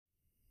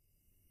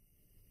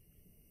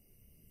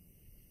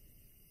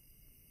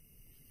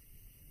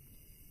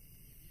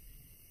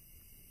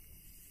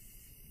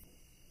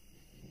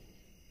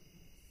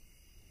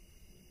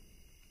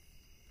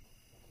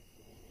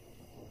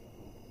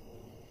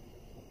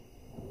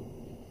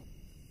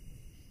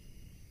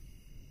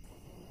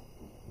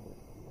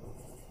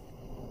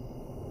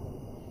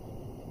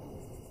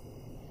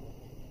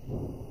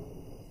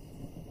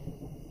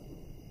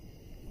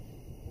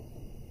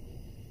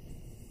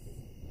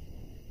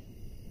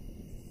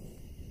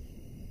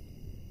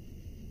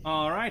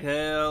Alright,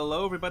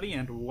 hello everybody,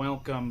 and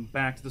welcome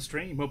back to the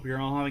stream. Hope you're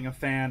all having a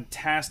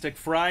fantastic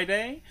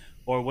Friday,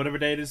 or whatever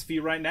day it is for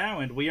you right now,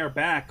 and we are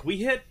back. We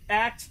hit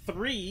Act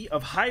 3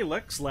 of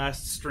Hylics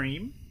last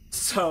stream,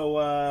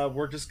 so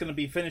we're just gonna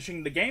be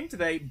finishing the game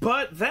today,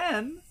 but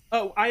then,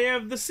 oh, I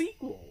have the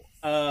sequel.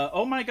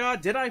 Oh my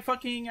god, did I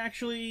fucking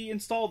actually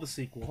install the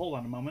sequel? Hold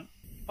on a moment.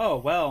 Oh,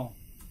 well,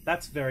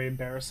 that's very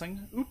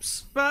embarrassing.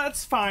 Oops, but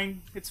it's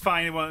fine. It's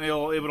fine, it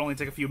would only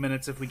take a few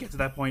minutes if we get to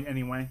that point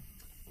anyway.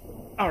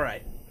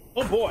 Alright.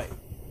 Oh boy.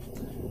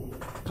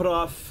 Put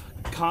off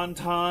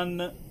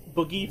Kantan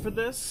Boogie for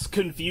this?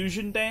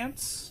 Confusion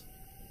Dance?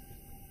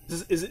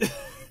 Is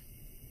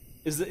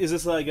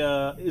this like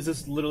a... Is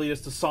this literally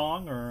just a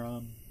song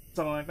or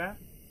something like that?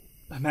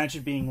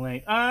 Imagine being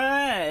late.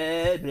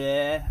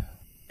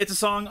 It's a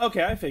song?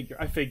 Okay, I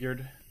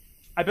figured.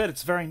 I bet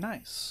it's very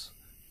nice.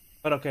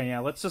 But okay, yeah,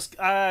 let's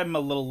just... I'm a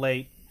little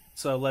late,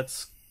 so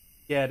let's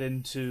get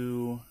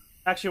into...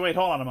 Actually, wait,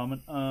 hold on a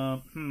moment.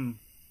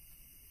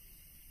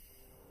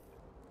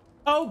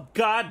 Oh,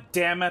 god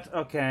damn it.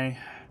 Okay.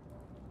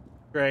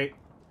 Great.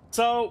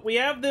 So, we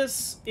have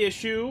this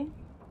issue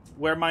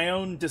where my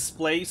own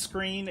display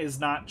screen is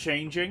not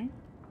changing.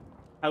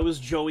 How is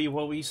Joey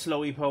Woey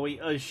Slowy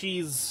Poey?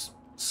 She's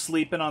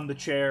sleeping on the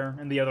chair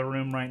in the other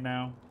room right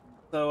now.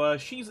 So,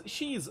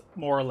 she's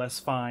more or less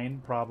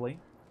fine, probably.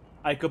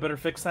 I could better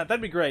fix that.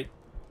 That'd be great.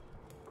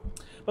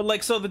 But,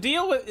 like, so the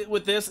deal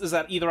with this is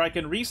that either I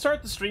can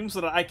restart the stream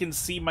so that I can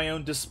see my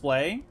own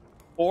display,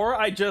 or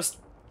I just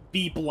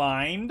be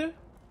blind,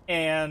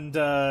 and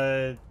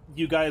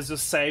you guys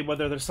just say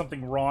whether there's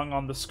something wrong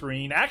on the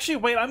screen. Actually,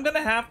 wait, I'm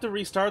gonna have to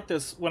restart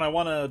this when I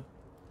want to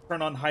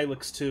turn on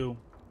Hylics 2.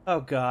 Oh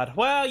god.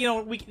 Well, you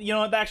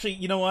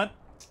know what?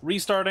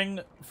 Restarting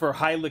for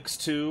Hylics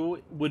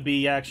 2 would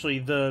be actually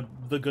the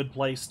good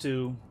place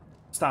to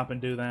stop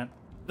and do that.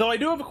 Though I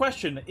do have a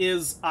question.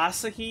 Is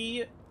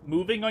Asahi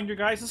moving on your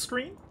guys'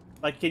 screen?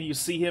 Like, can you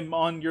see him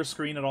on your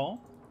screen at all?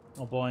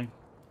 Oh boy.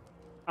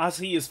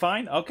 Asahi is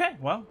fine? Okay,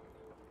 well.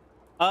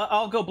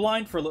 I'll go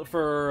blind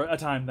for a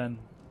time then.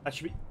 That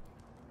should be...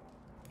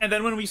 And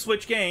then when we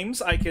switch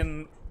games, I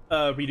can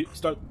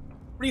restart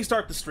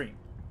the stream.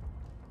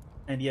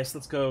 And yes,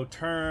 let's go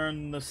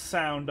turn the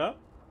sound up.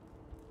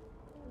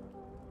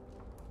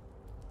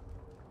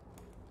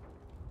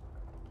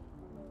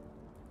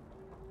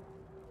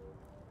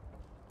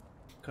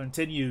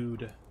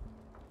 Continued.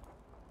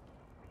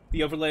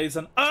 The overlays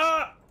on...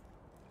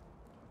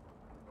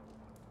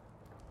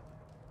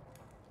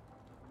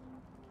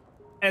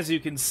 As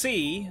you can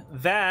see,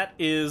 that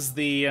is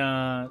the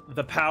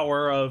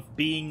power of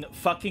being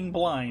fucking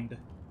blind.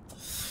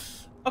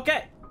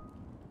 Okay.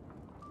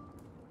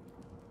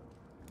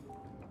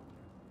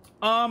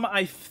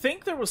 I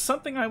think there was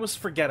something I was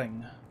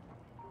forgetting.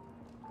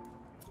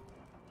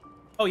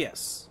 Oh,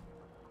 yes.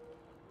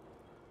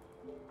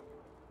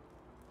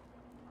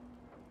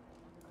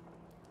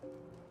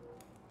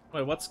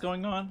 Wait, what's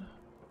going on?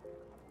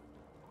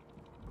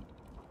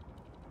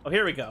 Oh,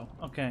 here we go.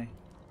 Okay.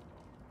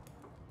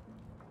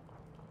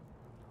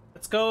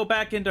 Let's go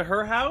back into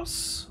her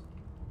house,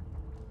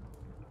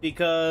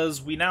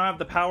 because we now have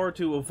the power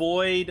to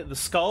avoid the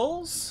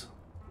skulls.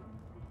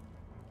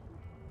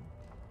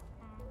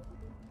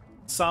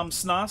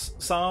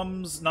 Samsnasa,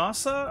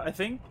 I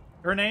think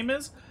her name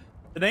is.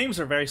 The names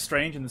are very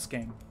strange in this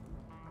game.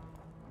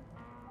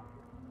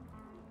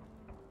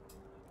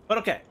 But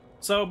okay,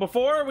 so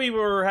before we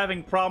were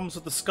having problems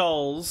with the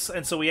skulls,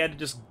 and so we had to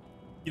just,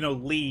 you know,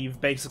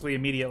 leave basically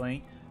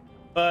immediately.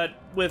 But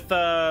with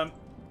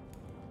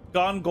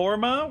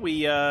Gongorma,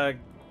 we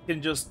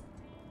can just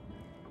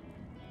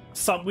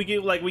we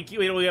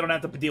don't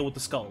have to deal with the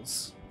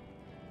skulls.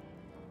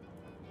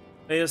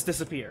 They just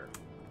disappear.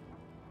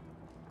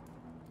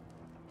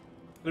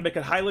 I'm gonna make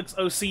a Hylics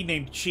OC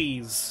named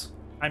Cheese.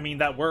 I mean,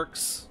 that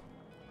works.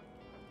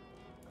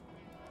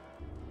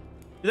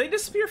 Do they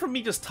disappear from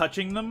me just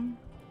touching them?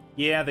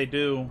 Yeah, they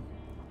do.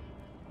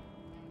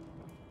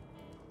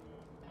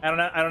 I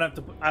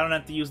don't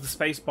have to use the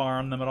space bar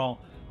on them at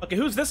all. Okay,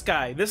 who's this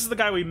guy? This is the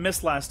guy we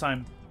missed last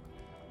time.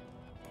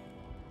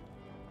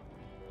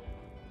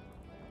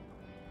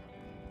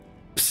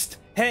 Psst!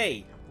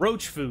 Hey!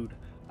 Roach food.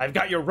 I've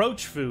got your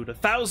roach food.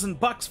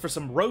 $1,000 for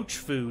some roach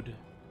food.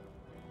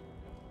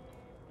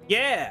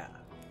 Yeah!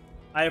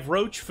 I have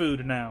roach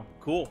food now.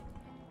 Cool.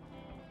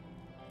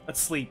 Let's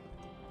sleep.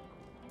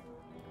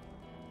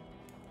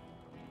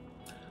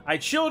 I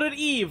chilled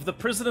Eve, the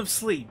prison of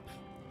sleep.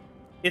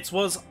 It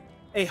was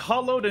a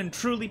hollowed and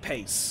truly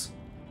pace.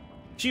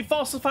 She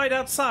falsified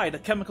outside a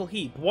chemical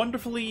heap,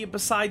 wonderfully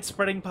beside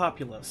spreading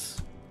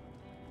populace.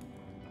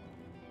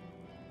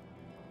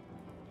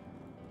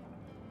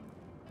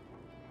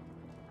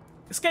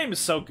 This game is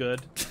so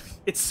good.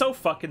 It's so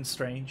fucking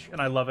strange, and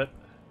I love it.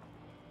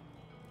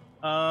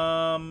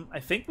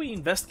 I think we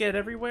investigated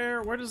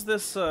everywhere. Where does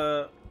this,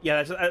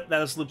 yeah, that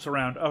just loops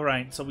around.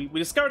 Alright, so we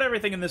discovered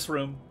everything in this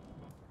room.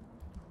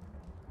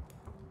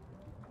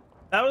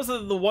 That was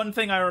the one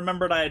thing I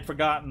remembered I had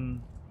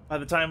forgotten By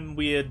the time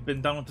we had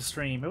been done with the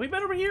stream. Have we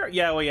been over here?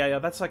 Yeah, well, yeah.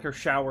 That's like her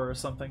shower or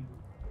something.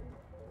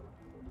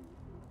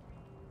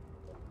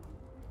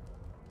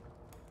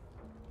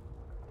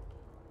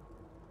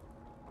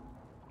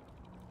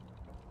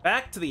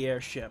 Back to the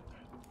airship.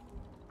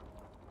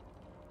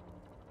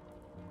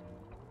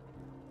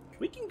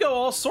 We can go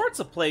all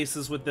sorts of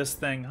places with this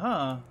thing,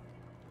 huh?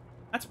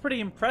 That's pretty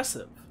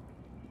impressive.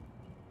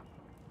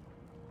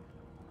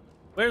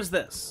 Where's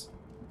this?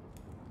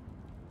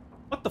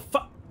 What the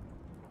fuck?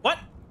 What?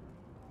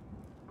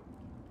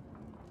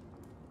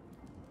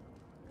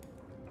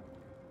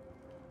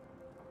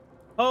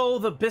 Oh,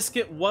 the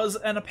biscuit was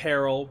an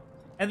apparel,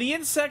 and the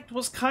insect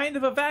was kind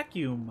of a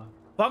vacuum.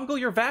 Bungle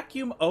your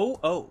vacuum? Oh,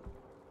 oh.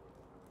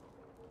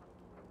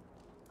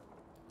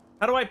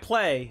 How do I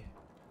play?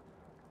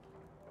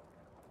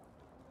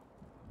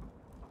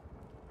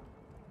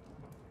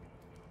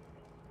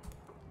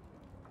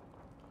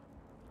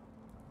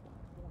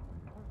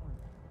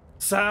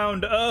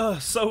 Sound,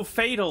 so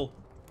fatal.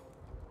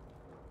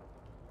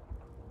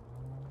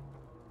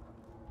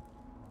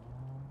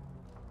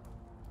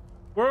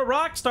 We're a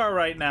rock star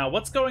right now.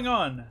 What's going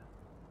on?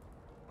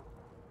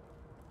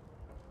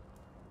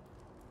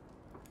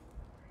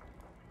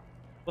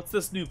 What's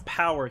this new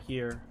power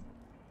here?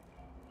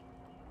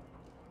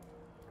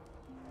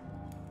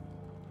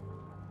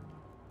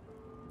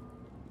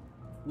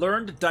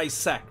 Learn to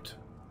dissect.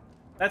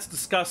 That's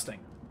disgusting.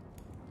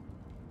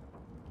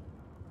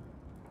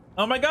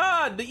 Oh my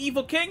god, the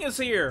evil king is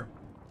here!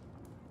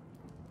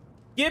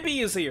 Gibby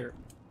is here!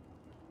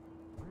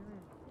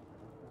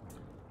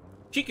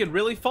 She can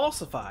really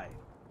falsify.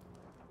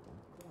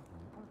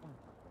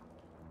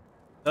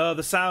 Oh,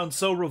 the sound's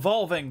so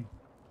revolving.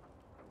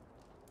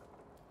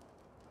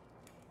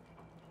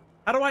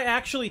 How do I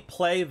actually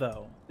play,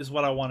 though, is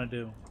what I want to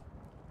do.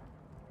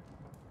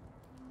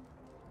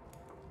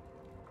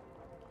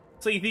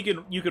 So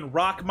you can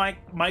rock my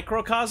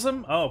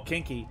microcosm? Oh,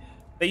 kinky.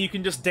 That you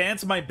can just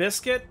dance my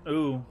biscuit?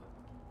 Ooh.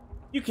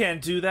 You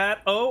can't do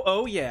that.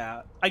 Oh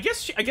yeah. I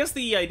guess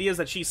the idea is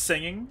that she's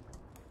singing.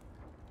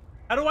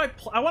 How do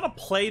I want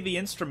to play the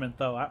instrument,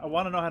 though. I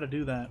want to know how to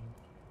do that.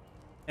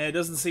 And it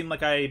doesn't seem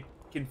like I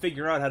can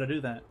figure out how to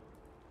do that.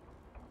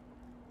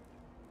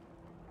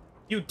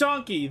 You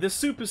donkey! This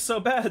soup is so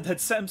bad that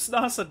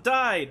Samsnasa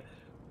died!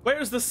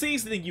 Where's the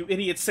seasoning, you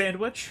idiot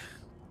sandwich?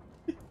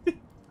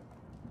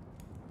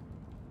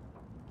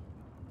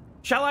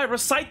 Shall I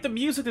recite the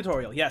music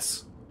tutorial?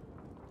 Yes.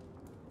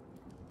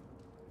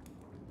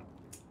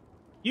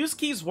 Use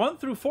keys 1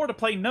 through 4 to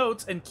play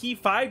notes and key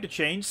 5 to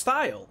change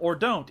style. Or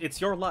don't,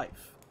 it's your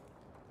life.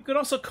 You can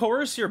also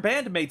coerce your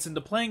bandmates into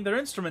playing their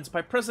instruments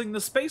by pressing the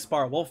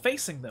spacebar while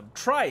facing them.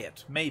 Try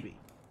it, maybe.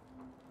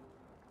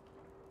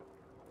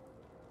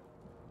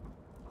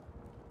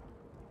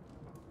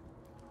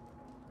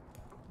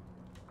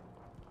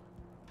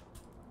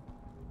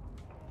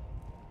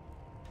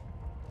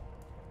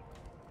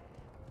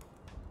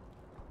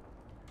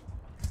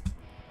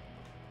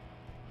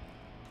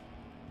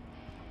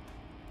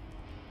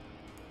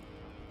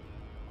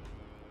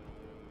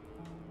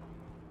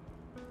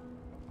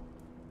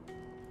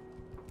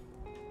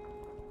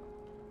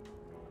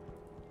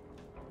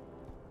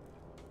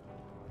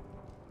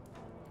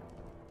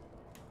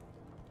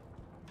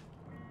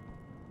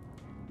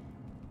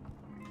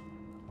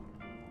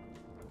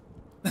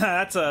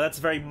 That's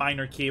a very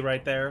minor key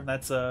right there.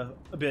 That's a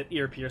bit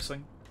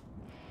ear-piercing.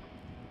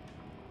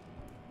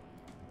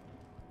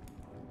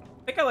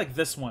 I think I like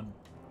this one.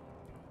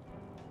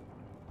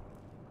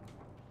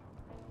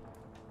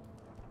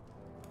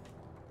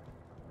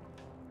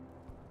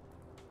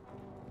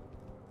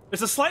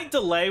 There's a slight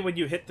delay when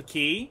you hit the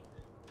key.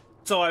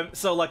 I'm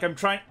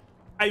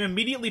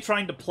immediately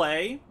trying to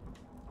play.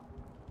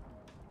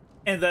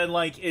 And then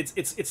like it's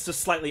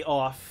just slightly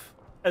off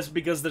as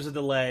because there's a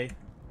delay.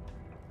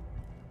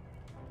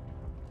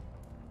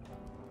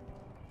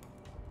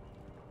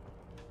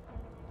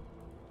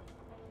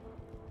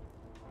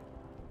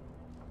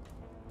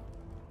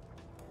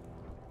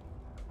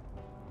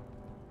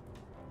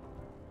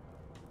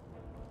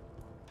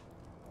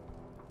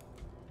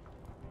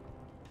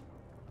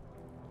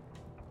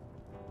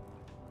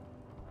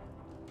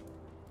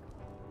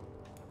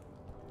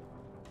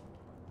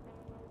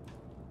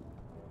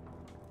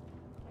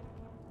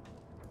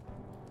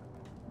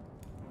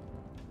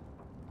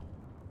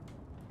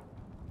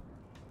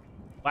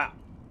 Wow.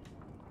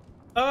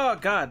 Oh,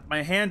 God.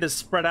 My hand is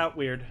spread out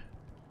weird.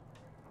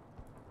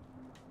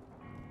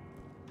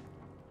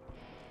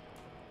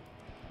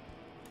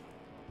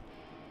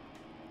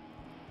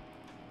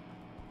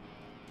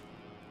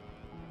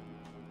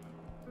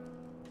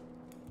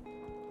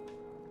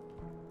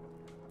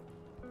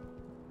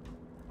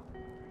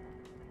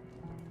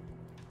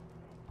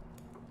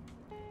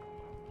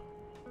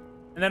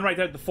 And then right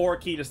there, the 4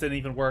 key just didn't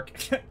even work.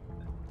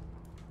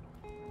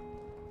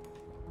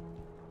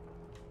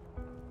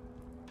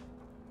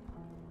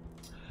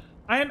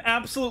 I am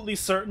absolutely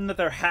certain that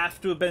there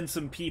have to have been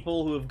some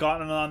people who have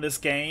gotten on this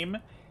game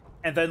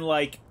and then,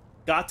 like,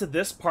 got to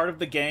this part of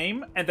the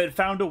game and then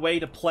found a way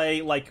to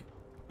play, like,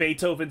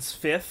 Beethoven's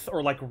Fifth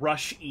or like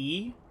Rush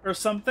E or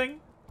something.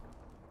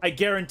 I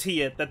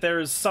guarantee it that there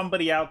is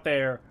somebody out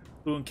there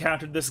who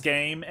encountered this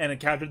game and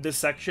encountered this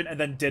section and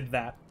then did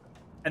that.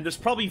 And there's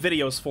probably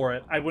videos for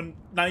it. I wouldn't,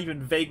 not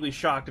even vaguely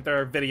shocked if there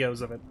are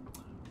videos of it.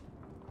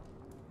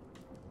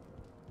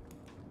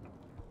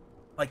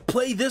 Like,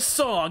 play this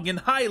song in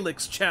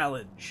Hylics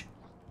challenge.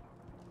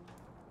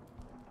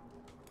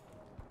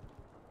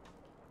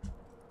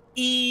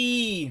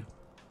 E.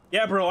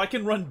 Yeah, bro, I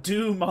can run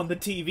Doom on the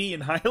TV in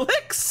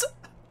Hylics.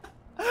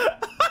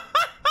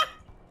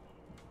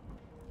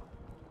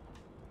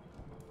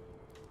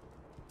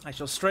 I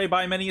shall stray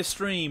by many a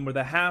stream where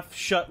the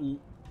half-shut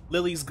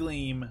lilies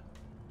gleam.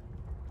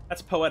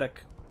 That's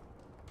poetic.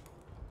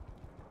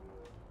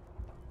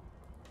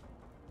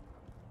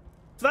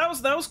 So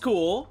that was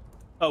cool.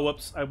 Oh,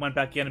 whoops! I went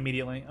back in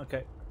immediately.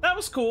 Okay, that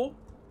was cool.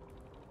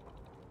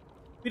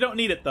 We don't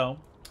need it though.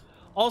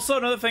 Also,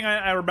 another thing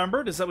I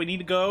remembered is that we need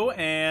to go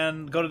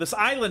to this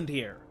island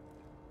here,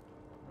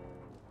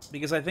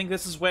 because I think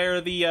this is where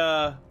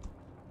the.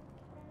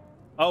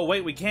 Oh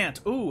wait, we can't.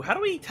 Ooh, how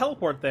do we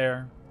teleport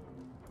there?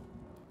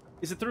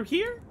 Is it through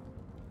here?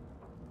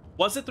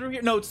 Was it through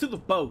here? No, it's through the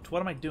boat.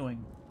 What am I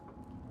doing?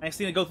 I just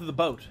need to go through the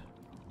boat.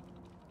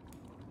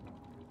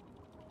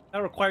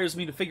 That requires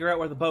me to figure out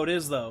where the boat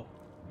is, though.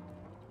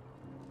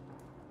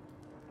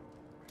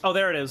 Oh,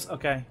 there it is.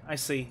 Okay, I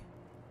see.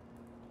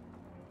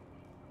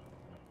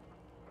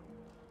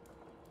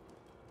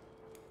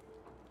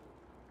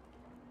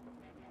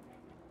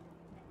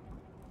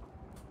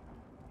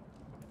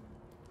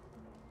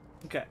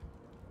 Okay.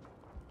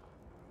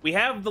 We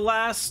have the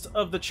last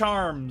of the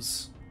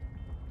charms.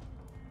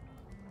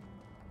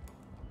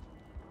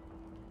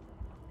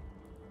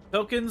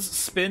 Tokens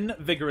spin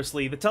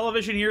vigorously. The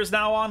television here is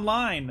now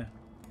online.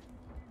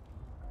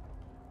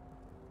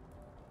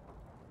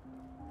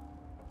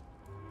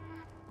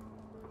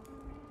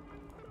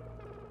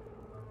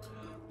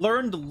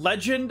 Learned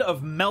Legend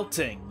of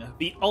Melting,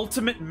 the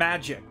ultimate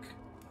magic.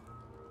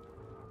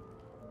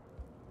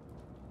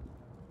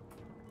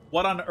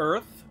 What on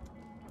earth?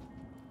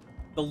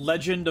 The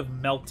Legend of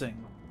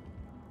Melting.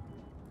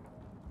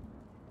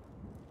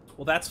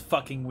 Well, that's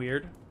fucking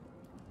weird.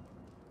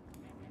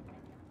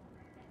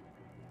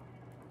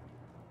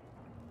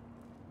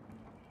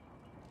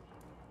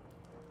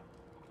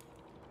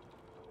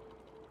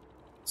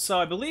 So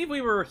I believe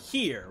we were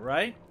here,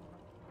 right?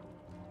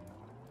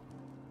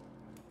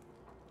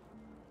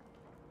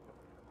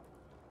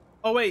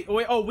 Oh wait,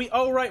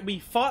 oh right, we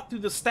fought through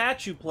the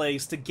statue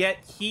place to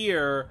get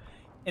here,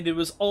 and it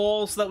was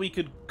all so that we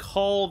could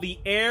call the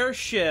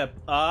airship.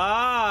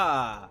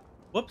 Ah!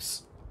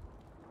 Whoops.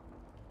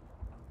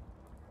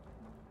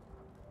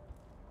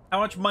 How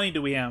much money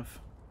do we have?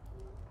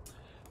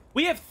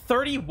 We have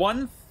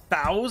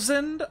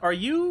 31,000? Are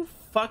you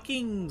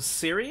fucking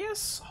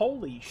serious?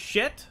 Holy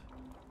shit.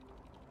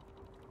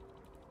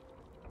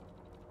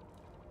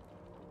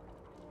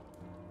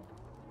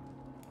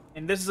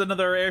 And this is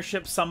another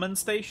airship summon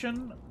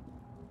station?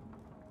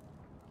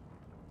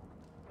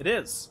 It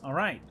is.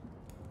 Alright.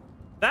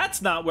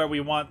 That's not where we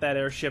want that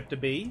airship to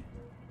be.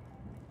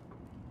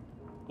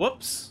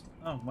 Whoops.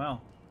 Oh,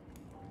 well.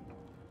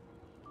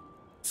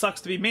 Sucks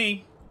to be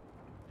me.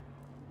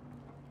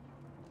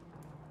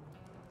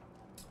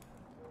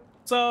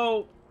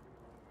 So...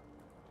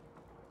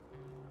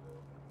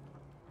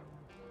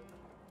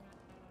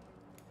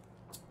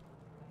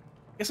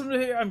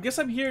 I guess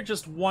I'm here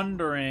just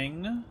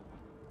wondering...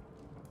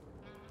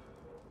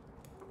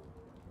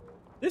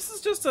 This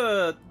is just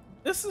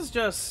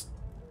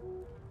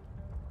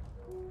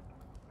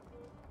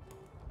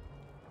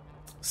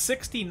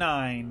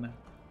 69.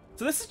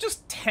 So this is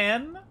just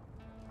 10? I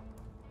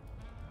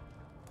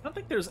don't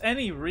think there's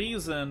any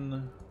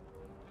reason.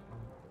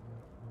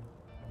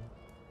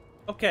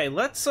 Okay,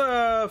 let's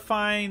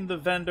find the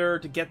vendor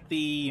to get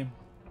the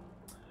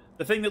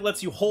thing that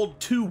lets you hold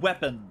 2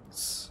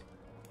 weapons.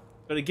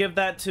 Gonna give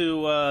that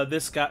to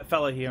this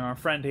fella here, our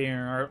friend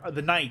here,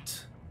 the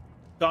knight,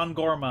 Don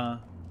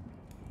Gorma.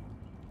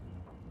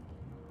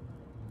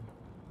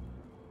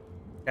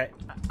 Okay,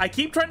 I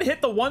keep trying to hit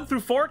the 1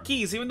 through 4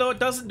 keys, even though it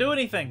doesn't do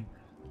anything.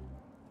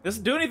 It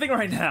doesn't do anything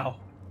right now.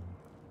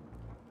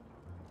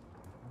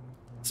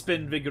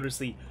 Spin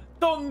vigorously.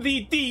 Don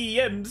the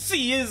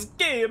DMC is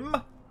game.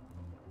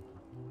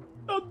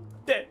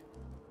 Okay.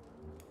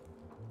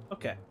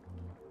 Okay.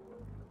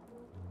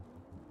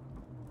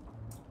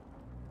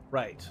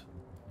 Right.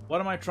 What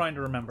am I trying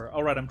to remember?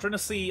 All right, I'm trying to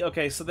see.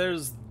 Okay, so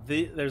there's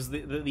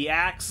the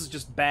axe is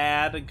just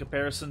bad in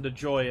comparison to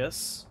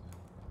joyous.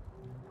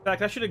 In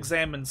fact, I should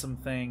examine some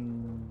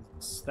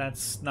things.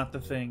 That's not the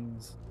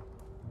things.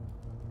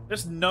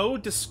 There's no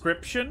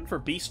description for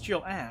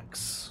bestial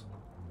axe.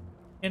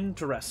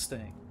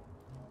 Interesting.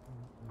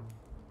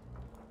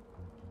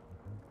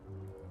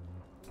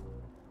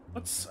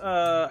 What's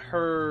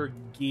her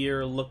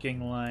gear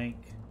looking like?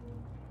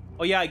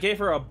 Oh yeah, I gave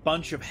her a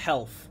bunch of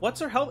health.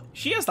 What's her health?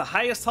 She has the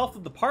highest health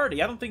of the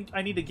party. I don't think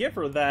I need to give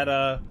her that,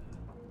 I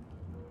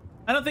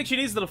don't think she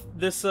needs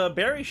this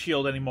berry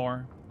shield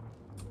anymore.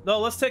 No,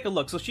 let's take a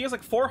look. So she has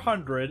like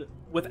 400.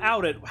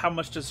 Without it, how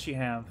much does she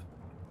have?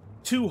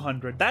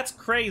 200. That's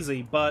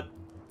crazy, but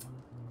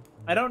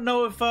I don't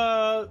know if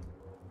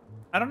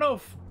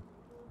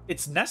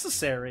it's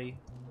necessary.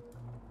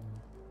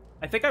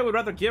 I think I would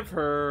rather give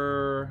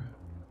her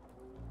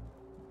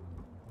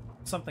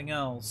something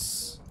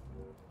else.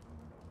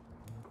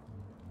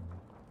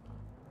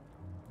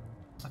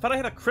 I thought I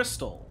had a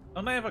crystal.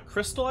 Don't I have a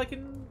crystal I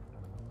can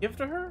give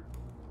to her?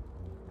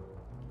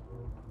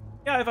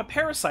 Yeah, I have a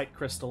parasite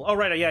crystal. Oh,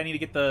 right. Yeah, I need to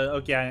get the...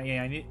 Okay,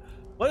 yeah, I need...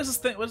 What is this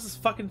thing? What is this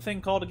fucking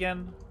thing called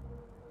again?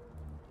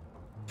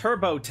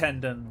 Turbo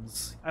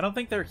tendons. I don't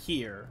think they're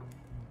here.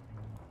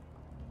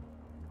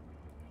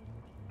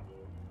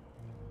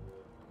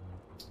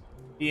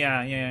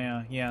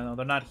 Yeah, no,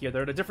 they're not here.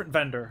 They're at a different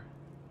vendor.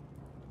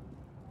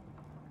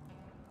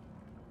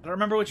 I don't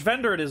remember which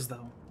vendor it is,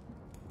 though.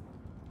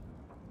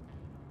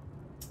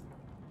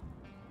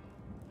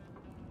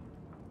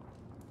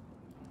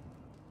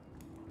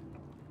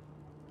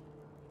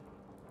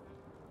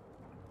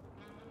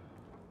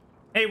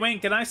 Hey, Wayne,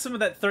 can I have some of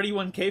that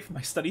 31K for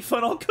my study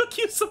fund? I'll cook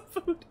you some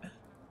food.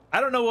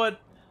 I don't know what...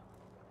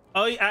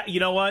 Oh, you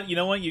know what? You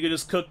know what? You could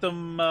just cook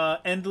them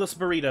endless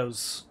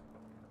burritos.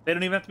 They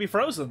don't even have to be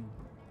frozen.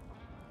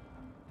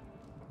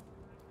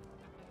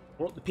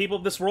 Well, the people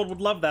of this world would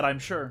love that, I'm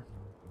sure.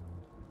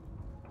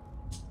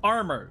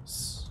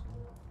 Armors.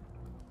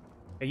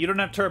 Okay, you don't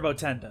have turbo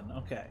tendon.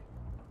 Okay.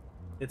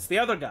 It's the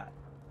other guy.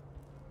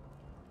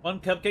 One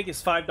cupcake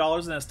is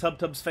 $5 and has Tub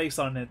Tub's face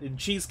on it in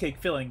cheesecake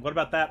filling. What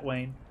about that,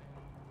 Wayne?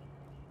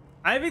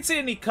 I haven't seen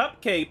any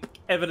cupcake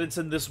evidence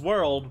in this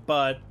world,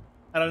 but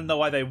I don't know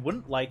why they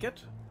wouldn't like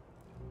it.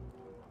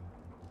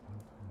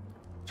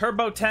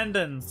 Turbo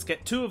tendons.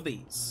 Get 2 of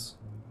these.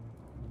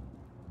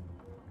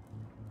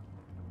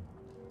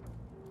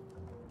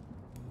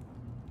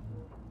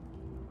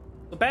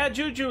 The bad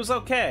juju is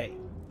okay,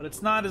 but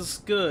it's not as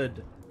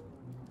good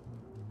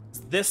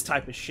as this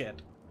type of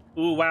shit.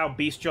 Ooh, wow,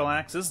 bestial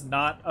axe is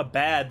not a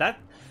bad...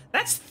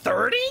 That's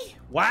 30?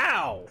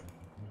 Wow!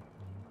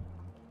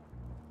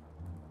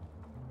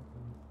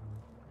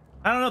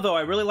 I don't know, though.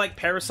 I really like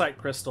Parasite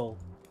Crystal.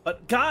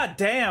 But god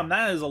damn,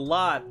 that is a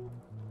lot.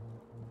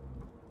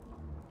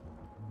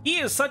 He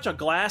is such a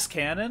glass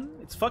cannon.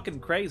 It's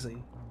fucking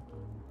crazy.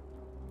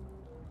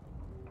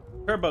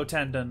 Turbo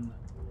Tendon.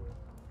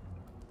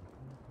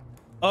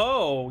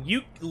 Oh,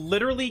 you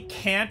literally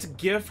can't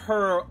give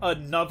her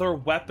another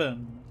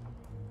weapon.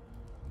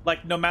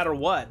 Like, no matter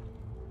what.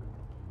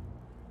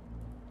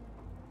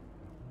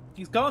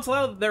 These gauntlets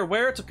allow their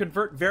wearer to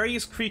convert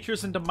various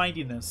creatures into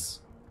mightiness.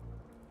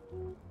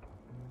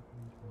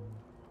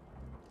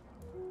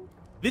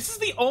 This is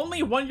the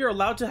only one you're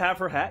allowed to have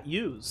her hat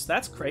use.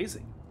 That's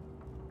crazy.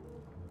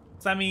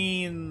 So that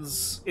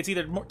means it's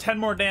either 10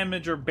 more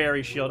damage or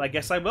Berry Shield. I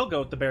guess I will go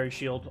with the Berry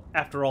Shield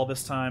after all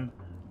this time.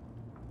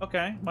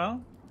 Okay,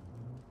 well.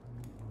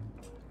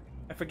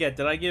 I forget,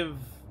 did I give...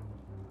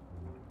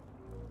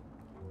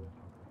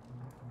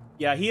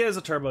 Yeah, he has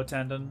a Turbo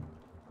Tendon.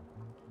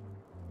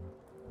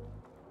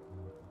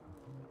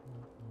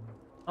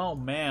 Oh,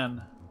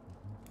 man.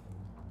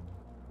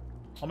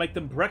 I'll make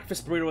them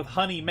breakfast burrito with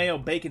honey, mayo,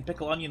 bacon,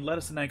 pickle, onion,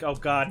 lettuce, and egg. Oh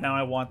god, now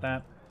I want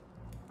that.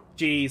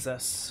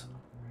 Jesus.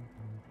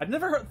 I've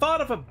never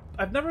thought of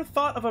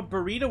a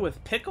burrito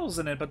with pickles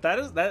in it, but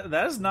that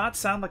does not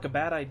sound like a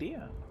bad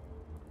idea.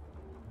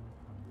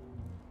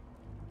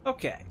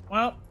 Okay,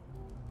 well,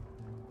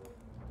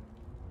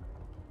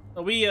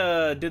 we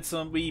I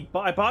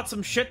bought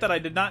some shit that I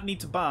did not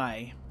need to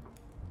buy.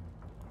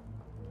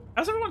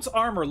 How's everyone's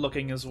armor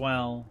looking as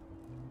well?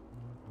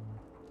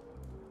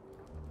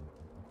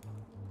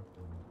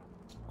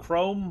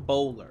 Chrome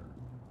Bowler.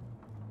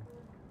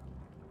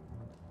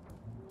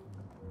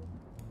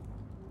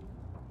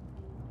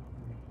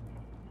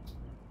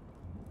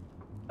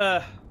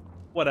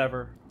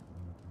 Whatever.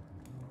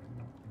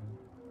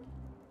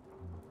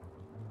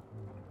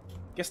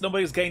 Guess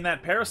nobody's getting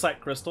that Parasite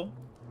Crystal.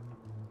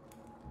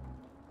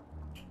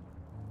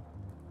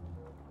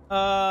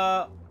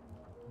 Wow.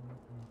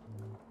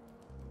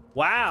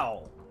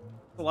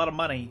 That's a lot of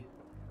money.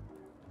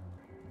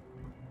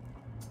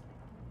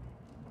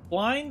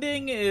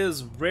 Blinding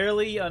is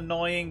really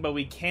annoying, but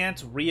we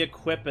can't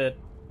re-equip it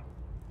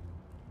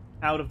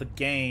out of the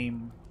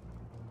game.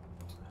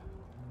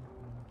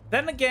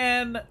 Then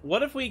again,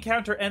 what if we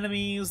encounter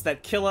enemies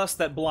that kill us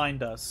that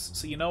blind us?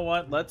 So you know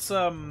what? Let's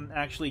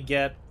actually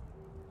get...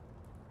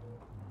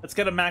 Let's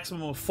get a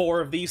maximum of 4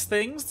 of these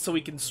things so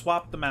we can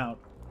swap them out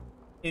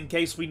in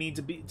case we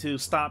need to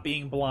stop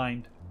being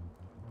blind.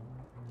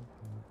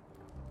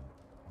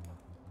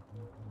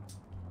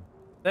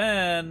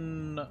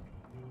 Then...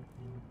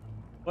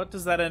 what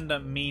does that end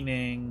up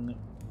meaning?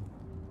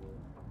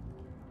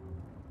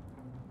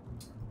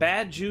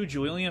 Bad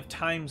Juju, we only have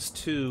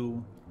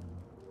 ×2.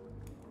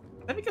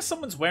 Is that because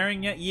someone's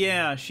wearing it?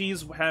 Yeah, she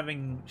has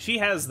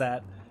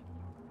that.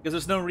 Because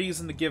there's no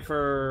reason to give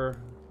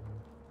her...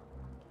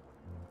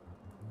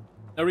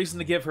 no reason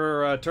to give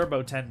her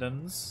Turbo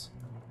Tendons.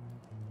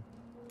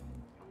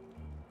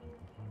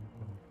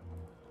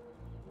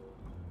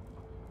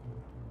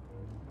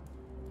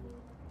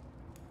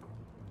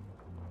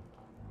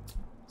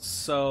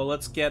 So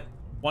let's get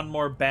one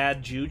more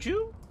bad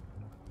juju.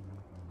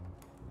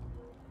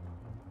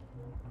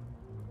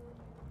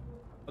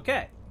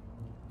 Okay.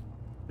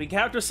 We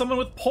encounter someone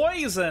with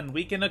poison.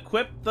 We can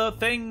equip the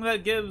thing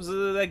that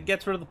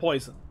gets rid of the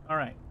poison. All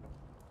right.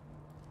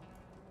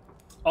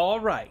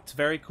 All right.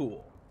 Very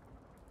cool.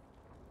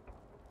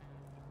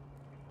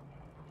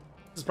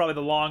 This is probably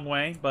the long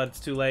way, but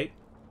it's too late.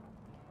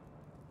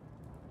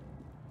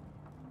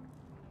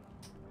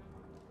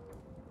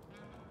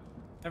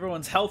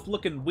 Everyone's health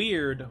looking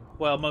weird.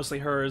 Well, mostly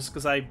hers,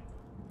 because I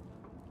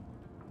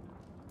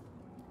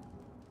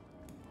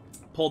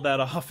pulled that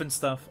off and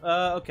stuff.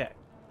 Okay.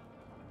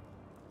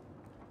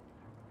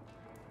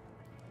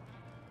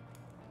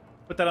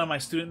 Put that on my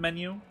student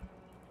menu.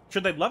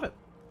 Sure, they'd love it.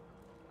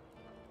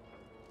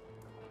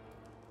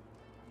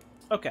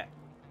 Okay.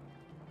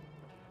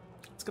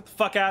 Let's get the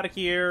fuck out of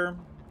here.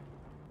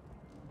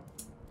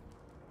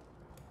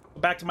 Go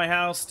back to my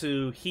house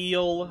to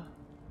heal.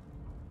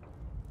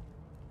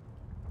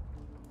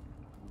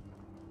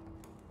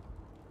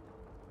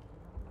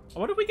 I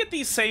wonder if we get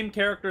these same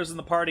characters in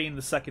the party in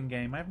the second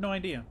game. I have no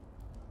idea.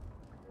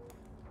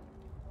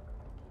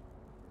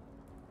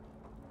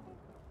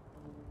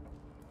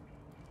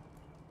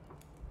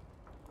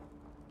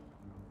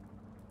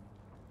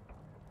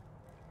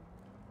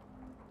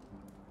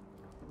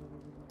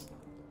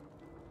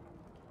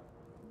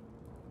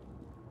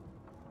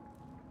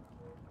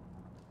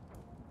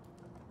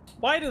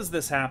 Why does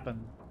this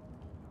happen?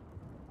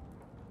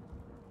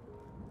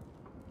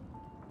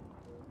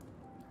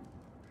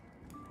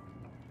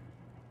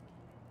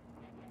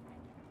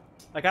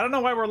 Like, I don't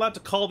know why we're allowed to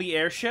call the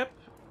airship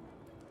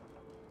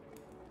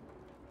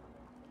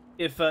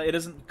if it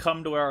doesn't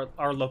come to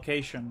our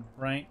location,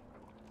 right?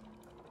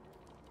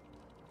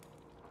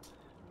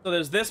 So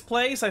there's this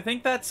place. I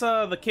think that's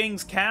the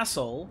King's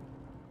Castle.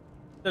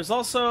 There's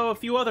also a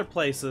few other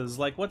places.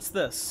 Like, what's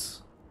this?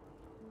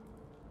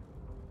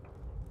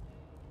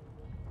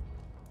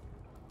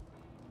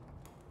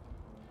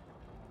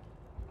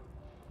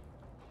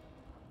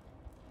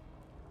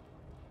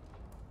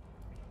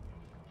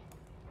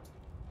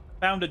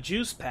 Found a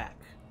juice pack.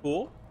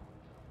 Cool.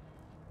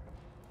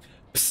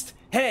 Psst!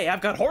 Hey, I've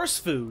got horse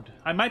food.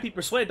 I might be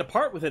persuaded to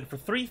part with it for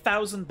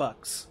 3,000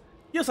 bucks.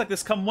 Feels like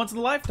this come once in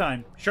a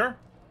lifetime. Sure.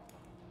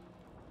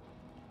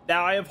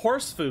 Now I have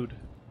horse food.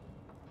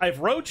 I have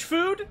roach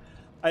food,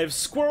 I have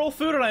squirrel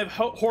food, and I have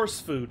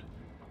horse food.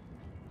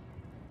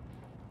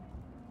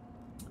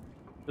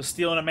 Just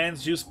stealing a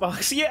man's juice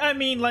box. Yeah, I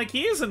mean, like,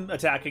 he isn't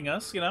attacking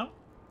us, you know?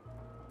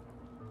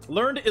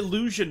 Learned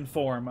illusion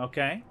form,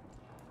 okay.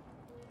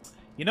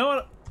 You know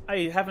what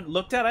I haven't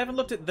looked at? I haven't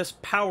looked at this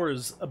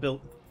powers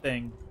ability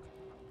thing.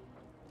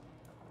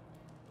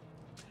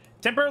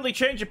 Temporarily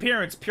change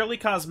appearance, purely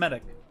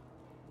cosmetic.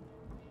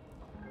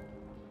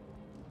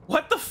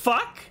 What the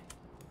fuck?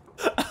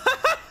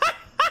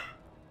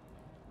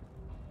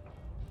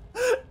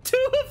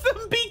 Two of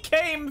them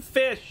became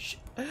fish.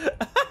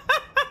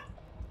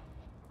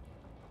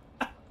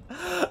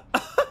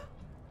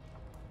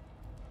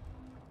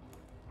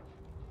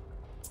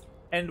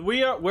 And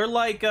we're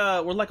like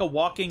a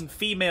walking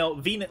female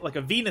Venus, like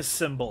a Venus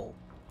symbol.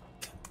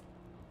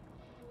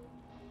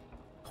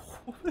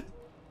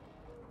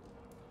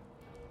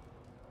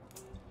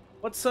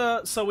 What's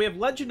so we have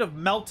Legend of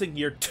Melting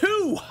here.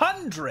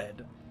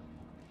 200.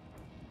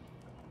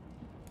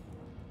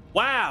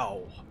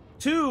 Wow.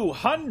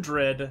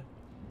 200.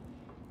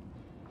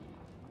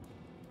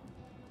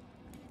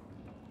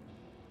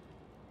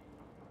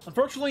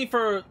 Unfortunately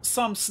for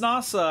some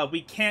Snasa,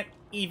 we can't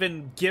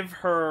even give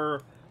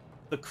her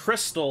the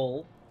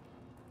crystal.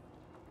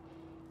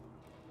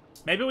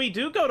 Maybe we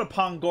do go to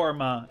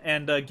Pongorma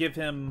and give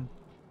him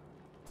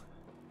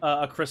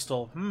a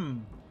crystal.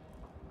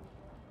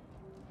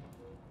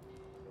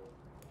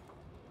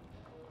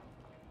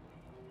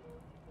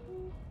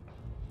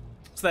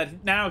 So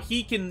that now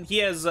he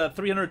has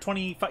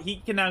 325, he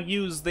can now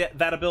use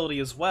that ability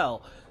as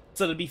well.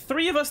 So there'd be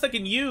 3 of us that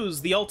can use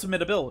the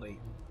ultimate ability.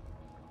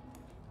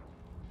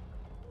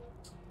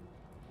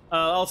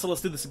 Also,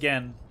 let's do this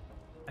again.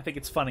 I think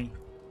it's funny.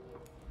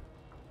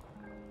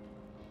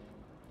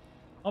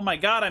 Oh my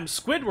god, I'm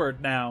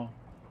Squidward now.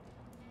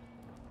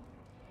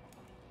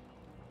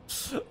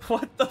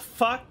 What the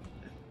fuck?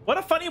 What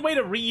a funny way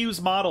to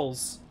reuse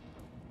models.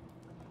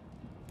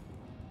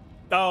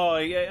 Oh,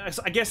 I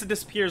guess it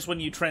disappears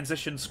when you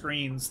transition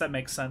screens. That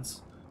makes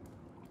sense.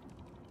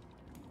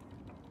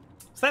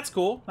 So that's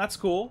cool. That's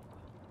cool.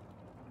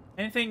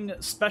 Anything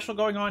special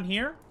going on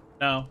here?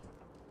 No.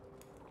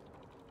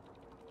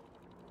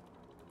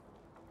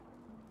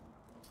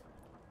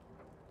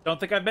 Don't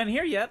think I've been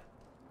here yet.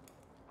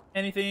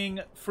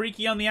 Anything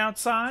freaky on the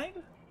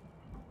outside?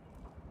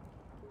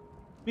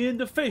 Me and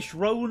the fish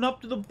rolling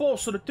up to the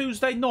boss on a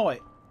Tuesday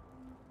night.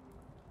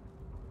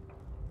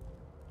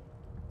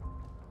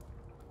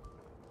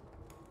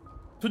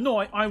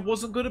 Tonight, I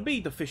wasn't going to be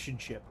the fishing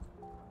ship.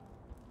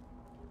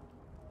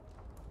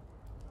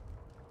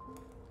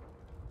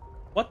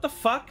 What the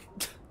fuck?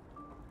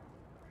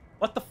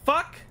 What the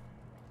fuck?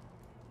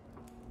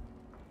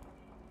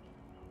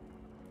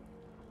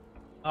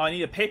 Oh, I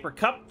need a paper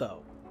cup,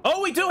 though.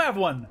 Oh, we do have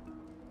one!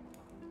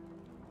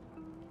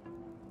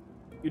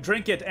 You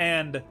drink it,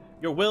 and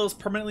your will is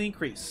permanently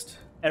increased.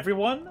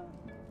 Everyone?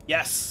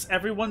 Yes,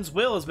 everyone's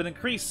will has been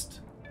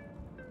increased.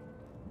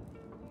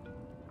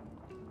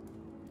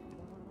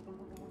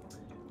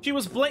 She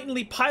was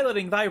blatantly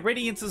piloting thy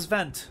radiance's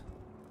vent.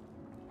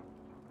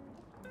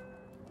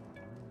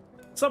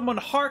 Someone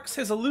harks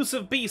his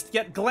elusive beast,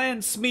 yet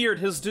gland smeared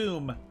his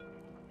doom.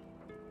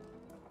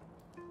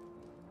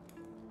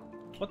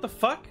 What the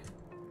fuck?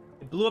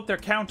 It blew up their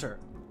counter.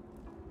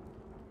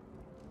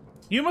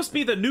 You must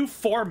be the new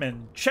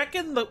foreman. Check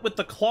in with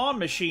the claw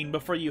machine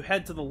before you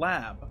head to the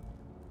lab.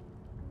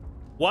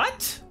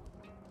 What?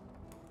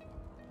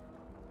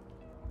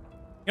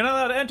 You're not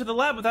allowed to enter the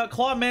lab without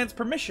Claw Man's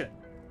permission.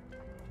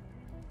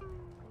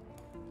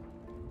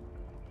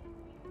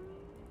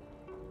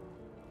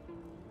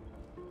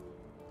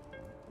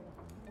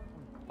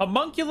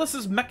 Homunculus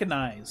is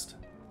mechanized.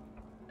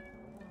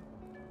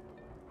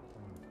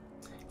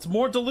 It's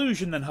more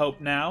delusion than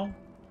hope now.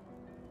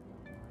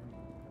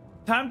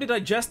 Time to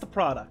digest the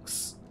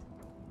products.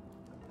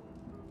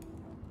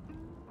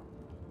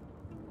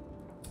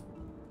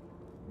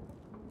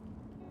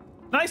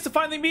 Nice to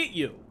finally meet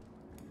you.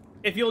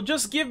 If you'll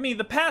just give me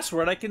the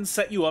password, I can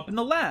set you up in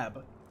the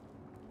lab.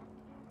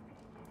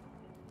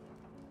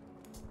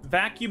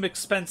 Vacuum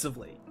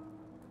expensively.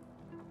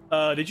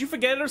 Did you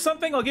forget it or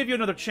something? I'll give you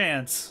another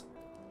chance.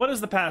 What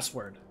is the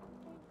password?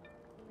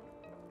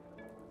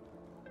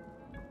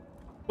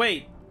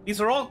 Wait, these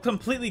are all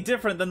completely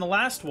different than the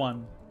last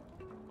one.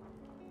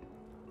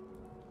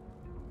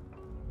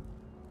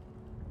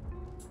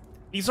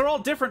 These are all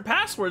different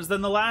passwords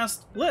than the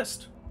last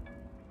list.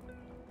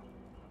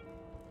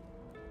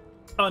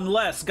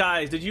 Unless,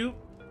 guys, did you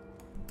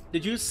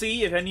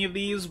see if any of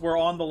these were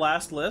on the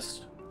last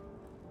list?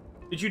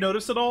 Did you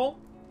notice at all?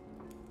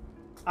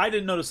 I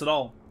didn't notice at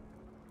all.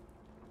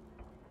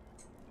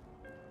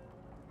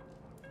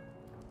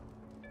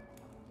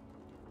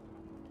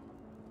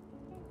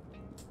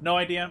 No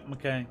idea?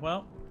 Okay,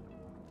 well.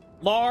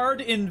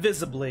 Lard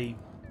invisibly.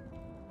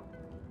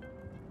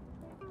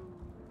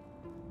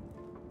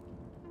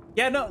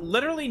 Yeah, no,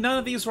 literally none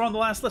of these were on the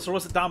last list, or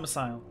was it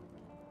domicile?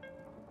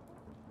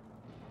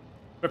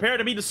 Prepare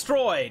to be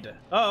destroyed!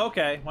 Oh,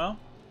 okay, well.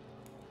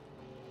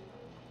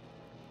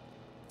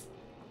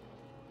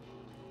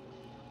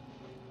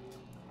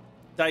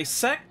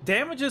 Dissect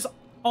damages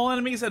all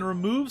enemies and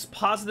removes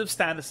positive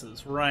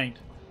statuses. Right.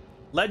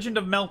 Legend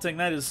of Melting,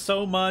 that is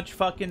so much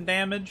fucking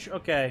damage.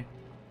 Okay.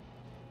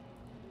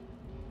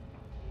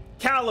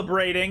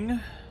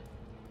 Calibrating.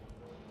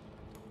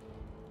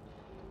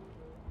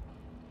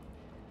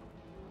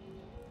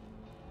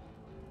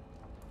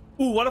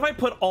 Ooh, what if I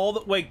put all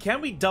the... Wait,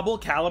 can we double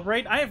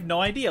calibrate? I have no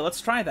idea.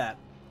 Let's try that.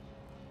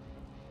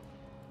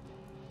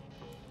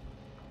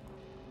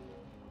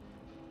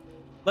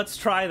 Let's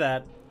try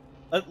that.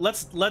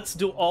 Let's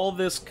do all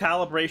this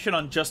calibration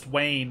on just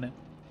Wayne.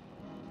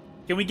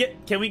 Can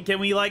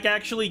we like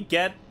actually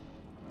get...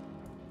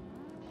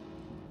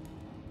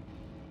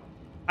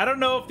 I don't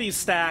know if these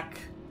stack.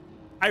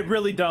 I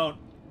really don't.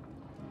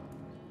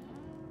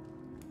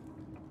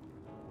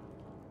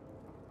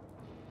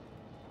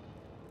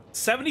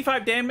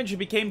 $75 damage and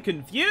became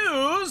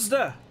confused?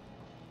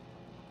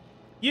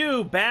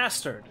 You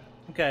bastard.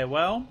 Okay,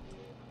 well.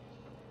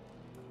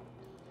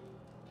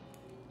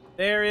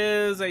 There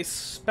is a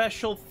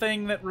special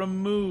thing that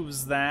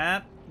removes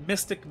that.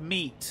 Mystic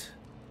Meat.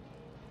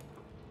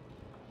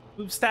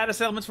 Move status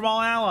elements from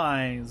all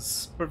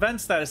allies. Prevent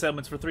status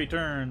elements for 3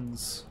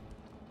 turns.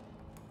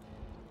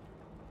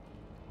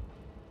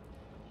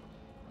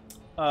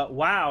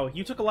 Wow,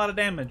 you took a lot of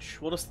damage.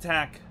 We'll just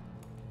attack.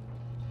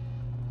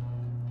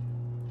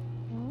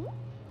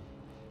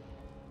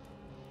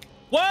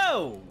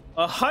 Whoa!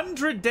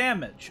 100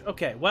 damage.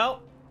 Okay,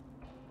 well.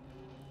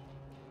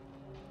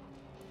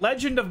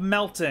 Legend of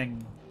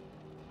Melting.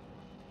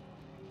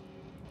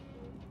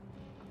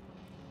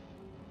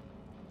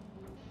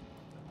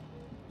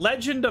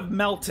 Legend of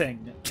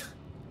Melting.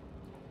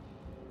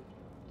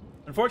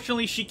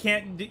 Unfortunately, she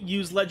can't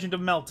use Legend of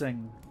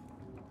Melting.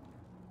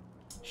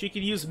 She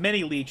can use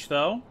Mini Leech,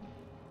 though.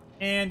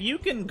 And you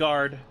can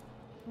guard.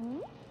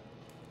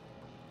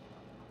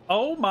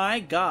 Oh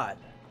my god.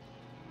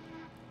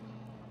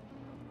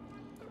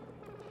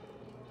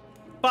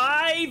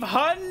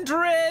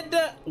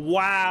 500!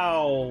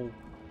 Wow.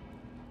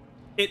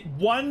 It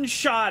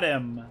one-shot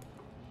him.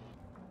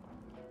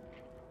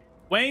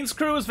 Wayne's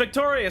crew is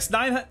victorious.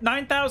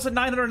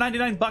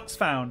 9,999 bucks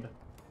found.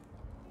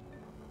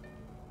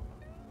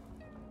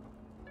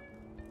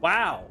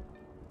 Wow.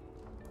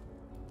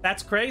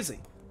 That's crazy.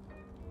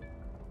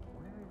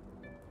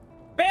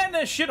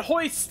 Banish! It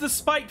hoists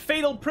despite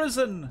fatal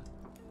prison.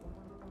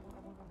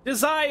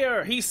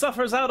 Desire! He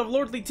suffers out of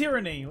lordly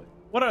tyranny.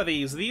 What are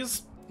these?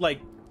 These, like,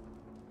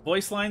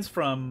 voice lines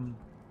from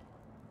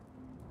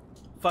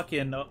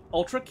fucking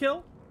Ultra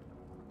Kill?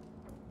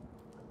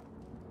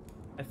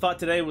 I thought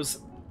today it was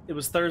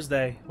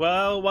Thursday.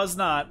 Well, it was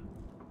not.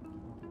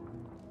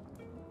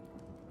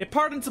 It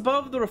pardons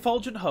above the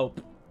refulgent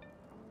hope.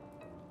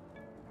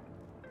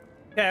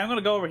 Okay, I'm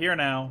gonna go over here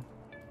now.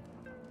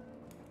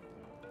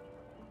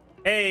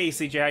 Hey,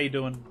 CJ, how you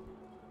doing?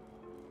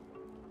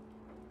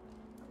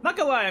 Not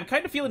gonna lie, I'm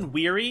kind of feeling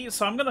weary,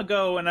 so I'm gonna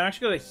go and I'm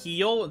actually gonna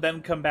heal and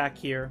then come back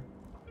here.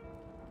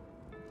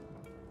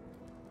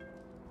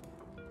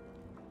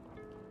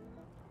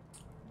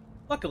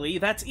 Luckily,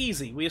 that's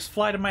easy. We just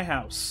fly to my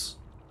house.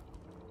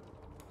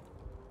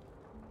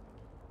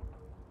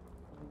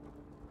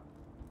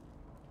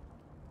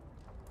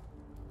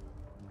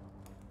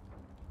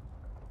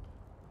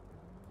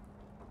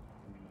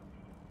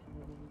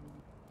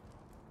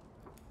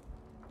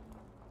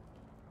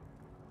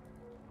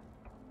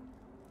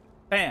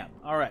 Bam.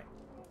 All right.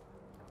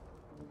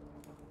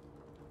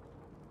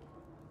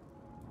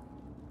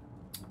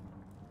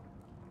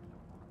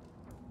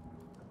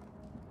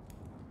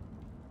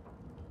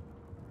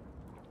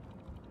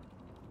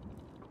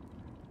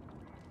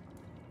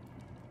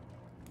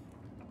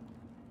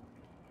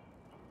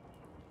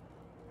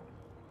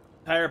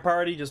 Entire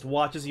party just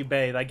watches you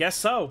bathe. I guess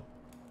so.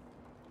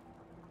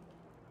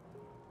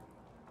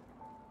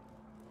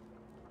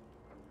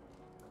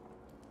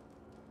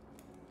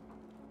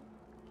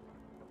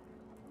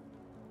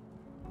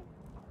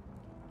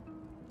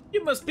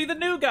 You must be the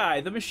new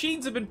guy. The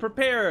machines have been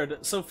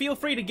prepared, so feel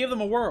free to give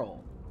them a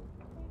whirl.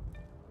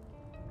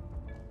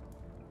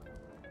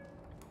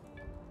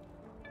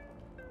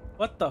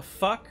 What the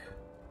fuck?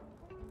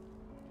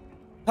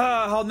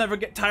 Ah, I'll never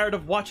get tired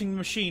of watching the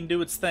machine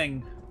do its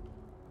thing.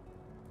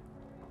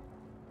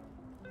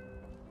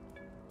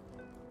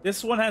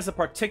 This one has a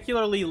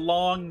particularly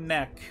long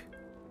neck.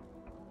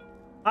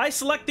 I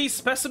select these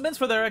specimens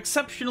for their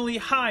exceptionally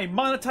high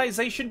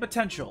monetization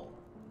potential.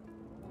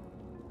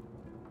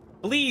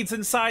 Bleeds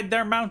inside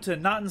their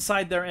mountain, not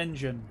inside their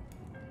engine.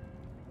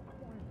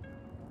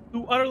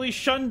 Who utterly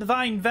shunned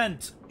thine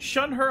vent,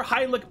 shun her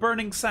Hylic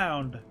burning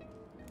sound.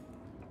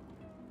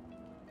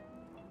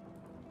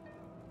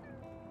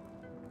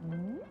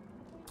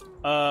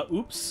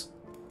 Oops.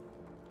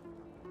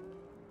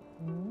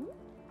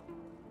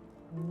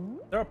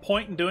 Is there a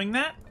point in doing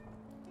that?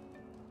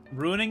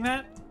 Ruining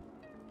that?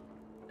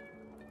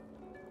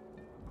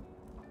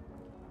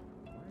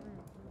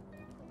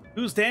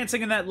 Who's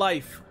dancing in that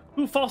life?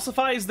 Who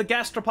falsifies the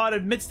gastropod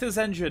amidst his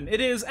engine? It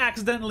is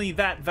accidentally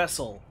that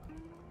vessel.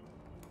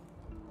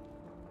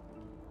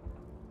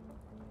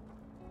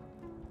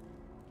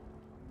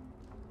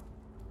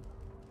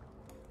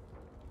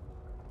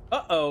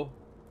 Uh-oh.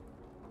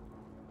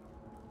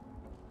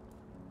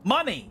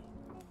 Money!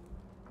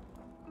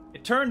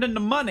 It turned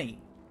into money.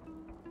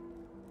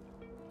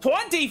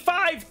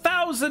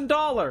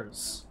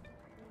 $25,000!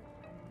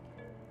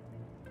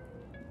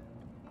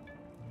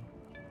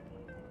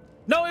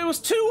 No, it was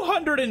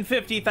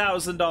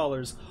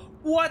 $250,000.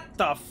 What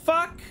the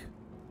fuck?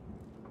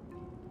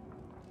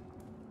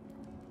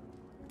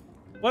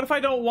 What if I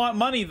don't want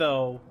money,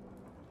 though?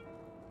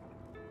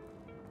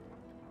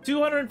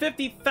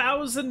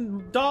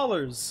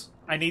 $250,000.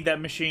 I need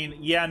that machine.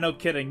 Yeah, no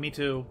kidding. Me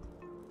too.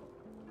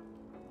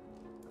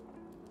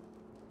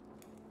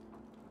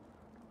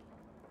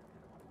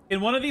 Can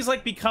one of these,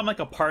 like, become, like,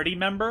 a party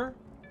member?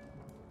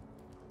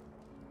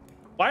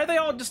 Why are they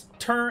all just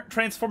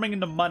transforming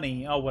into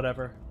money? Oh,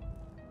 whatever.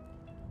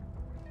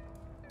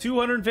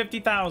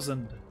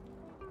 250,000.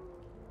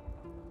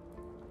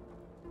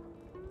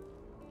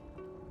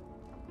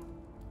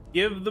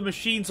 Give the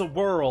machines a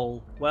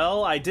whirl.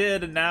 Well, I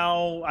did, and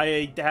now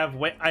I have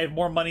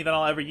more money than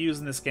I'll ever use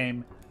in this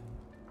game.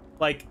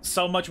 Like,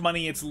 so much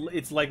money, it's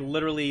like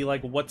literally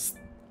like what's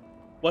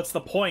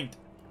the point?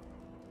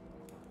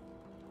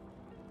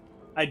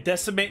 I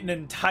decimate an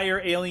entire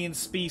alien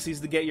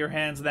species to get your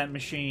hands on that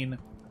machine.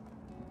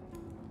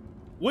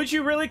 Would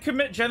you really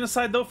commit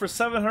genocide, though, for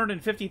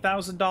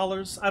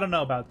 $750,000? I don't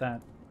know about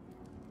that.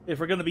 If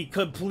we're gonna be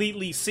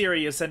completely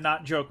serious and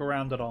not joke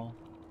around at all.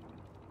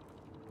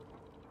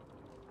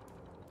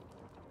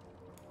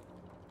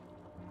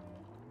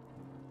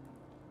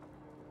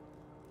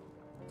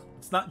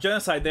 It's not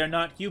genocide, they're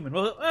not human.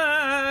 Well,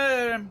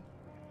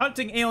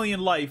 hunting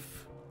alien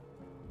life.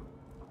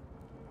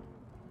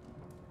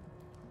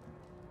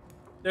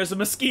 There's a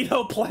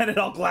mosquito planet,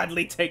 I'll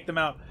gladly take them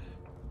out.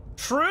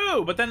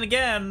 True, but then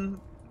again,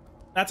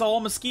 that's all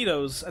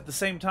mosquitoes at the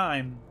same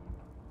time.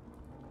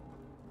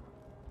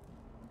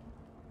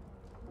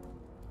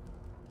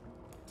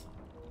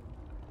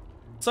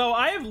 So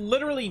I have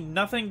literally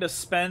nothing to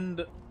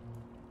spend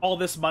all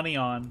this money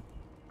on.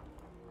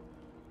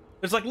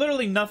 There's like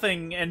literally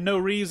nothing and no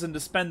reason to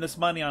spend this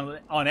money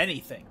on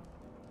anything.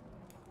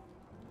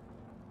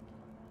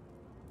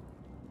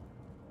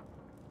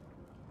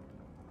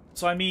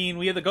 So I mean,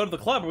 we either go to the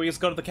club or we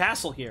just go to the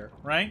castle here,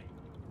 right?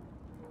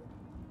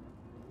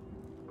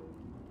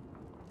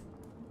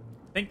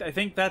 I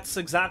think that's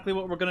exactly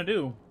what we're gonna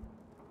do.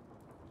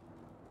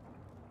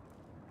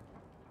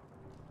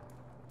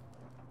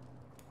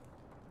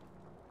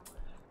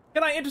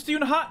 Can I interest you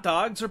in hot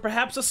dogs or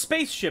perhaps a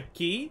spaceship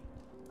key?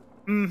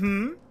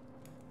 Mm-hmm.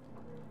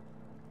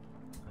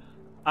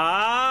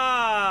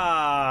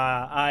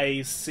 Ah,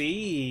 I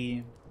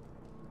see.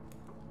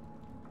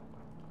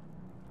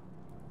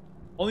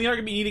 Only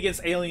argument you need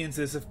against aliens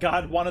is if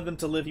God wanted them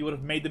to live, he would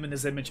have made them in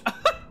his image.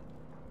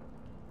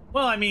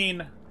 Well, I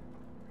mean...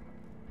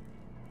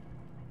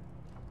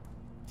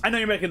 I know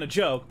you're making a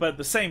joke, but at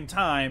the same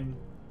time...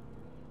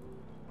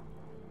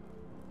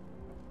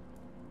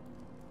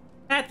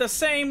 At the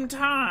same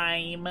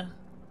time...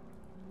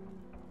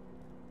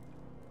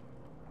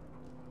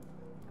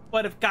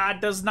 What if God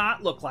does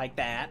not look like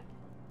that?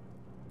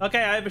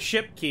 Okay, I have a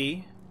ship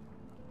key.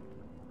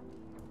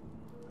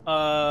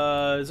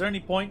 Is there any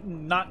point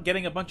in not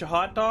getting a bunch of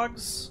hot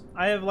dogs?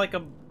 I have like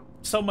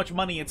so much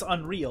money it's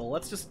unreal.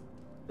 Let's just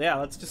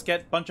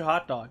get a bunch of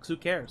hot dogs. Who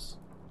cares?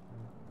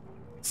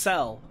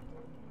 Sell.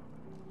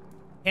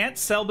 Can't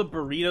sell the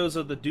burritos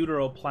or the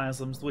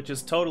deuteroplasms, which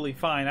is totally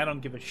fine. I don't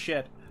give a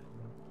shit.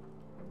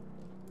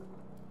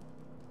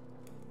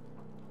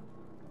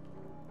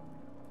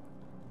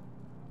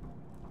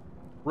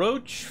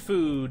 Roach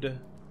food.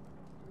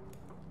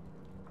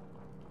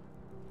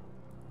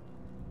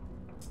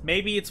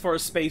 Maybe it's for a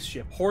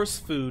spaceship. Horse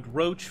food.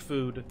 Roach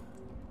food.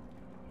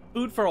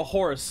 Food for a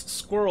horse.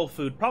 Squirrel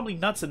food. Probably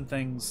nuts and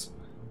things.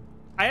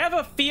 I have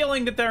a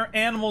feeling that there are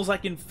animals I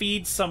can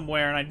feed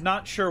somewhere, and I'm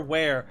not sure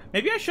where.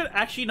 Maybe I should...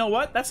 Actually, you know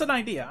what? That's an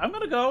idea. I'm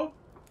gonna go...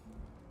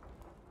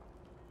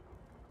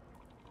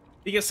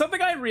 Because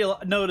something I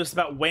noticed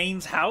about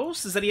Wayne's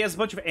house is that he has a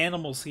bunch of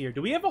animals here.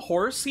 Do we have a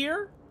horse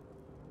here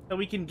that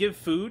we can give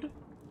food?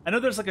 I know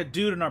there's like a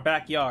dude in our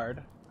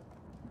backyard.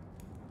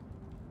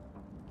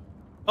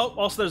 Oh,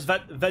 also there's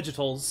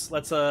vegetals.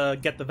 Let's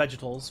get the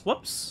vegetals.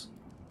 Whoops.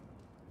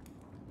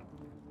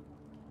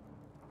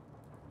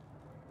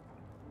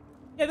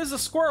 Yeah, this is a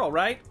squirrel,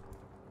 right?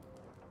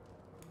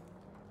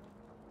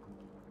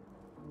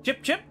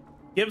 Chip, chip.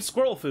 Give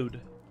squirrel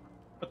food.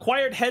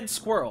 Acquired head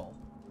squirrel.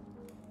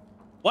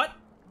 What?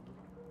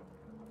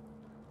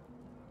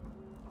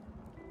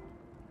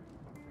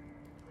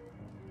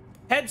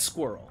 Head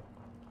squirrel.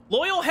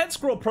 Loyal head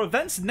squirrel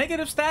prevents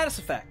negative status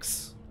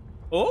effects.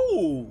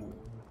 Oh.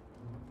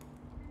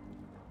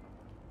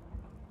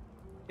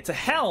 It's a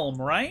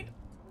helm, right?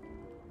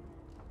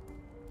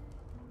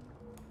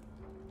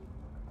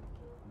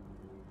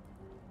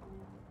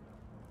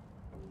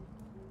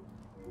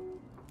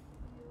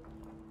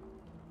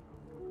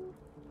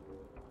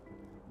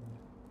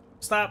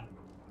 Stop.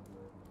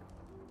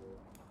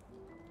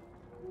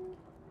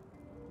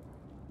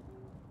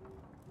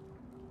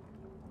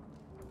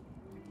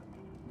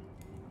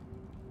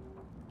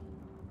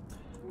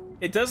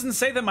 It doesn't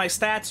say that my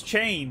stats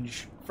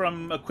change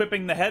from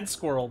equipping the head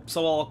squirrel,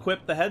 so I'll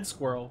equip the head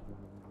squirrel.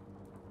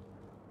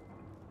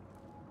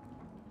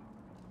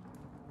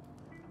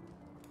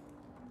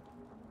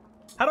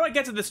 How do I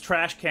get to this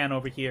trash can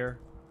over here?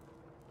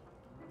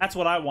 That's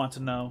what I want to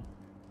know.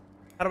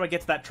 How do I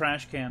get to that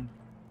trash can?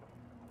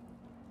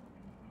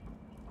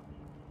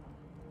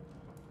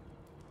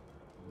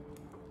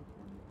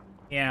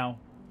 Meow.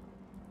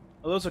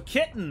 Oh, those are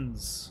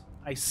kittens.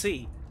 I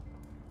see.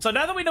 So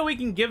now that we know we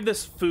can give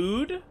this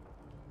food...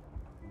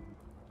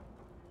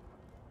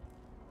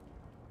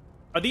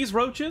 Are these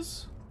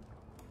roaches?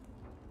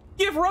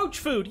 Give roach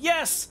food!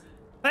 Yes!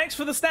 Thanks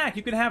for the snack.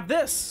 You can have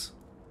this.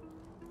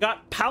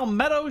 Got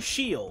Palmetto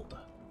Shield.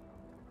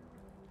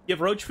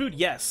 Give roach food?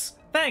 Yes.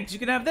 Thanks. You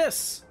can have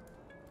this.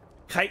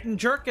 Chitin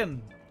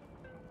Jerkin.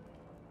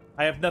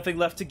 I have nothing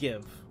left to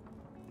give.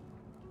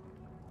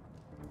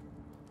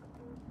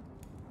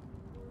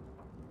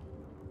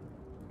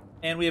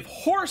 And we have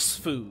horse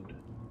food.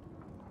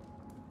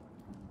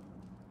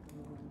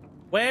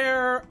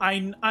 Where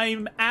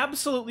I'm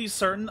absolutely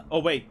certain... Oh,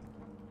 wait.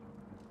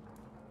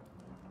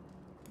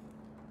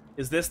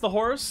 Is this the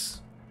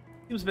horse?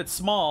 Seems a bit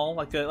small,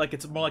 like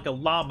it's more like a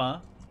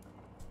llama.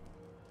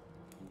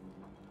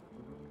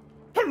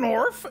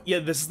 Norf? Yeah,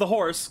 this is the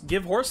horse.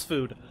 Give horse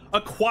food.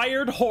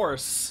 Acquired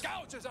horse.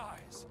 Gouge his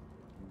eyes.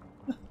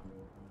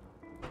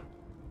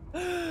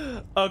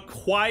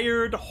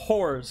 Acquired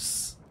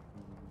horse.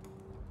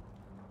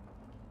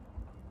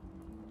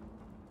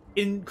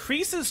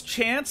 Increases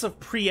chance of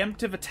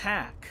preemptive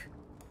attack.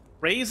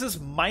 Raises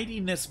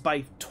mightiness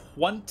by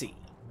 20.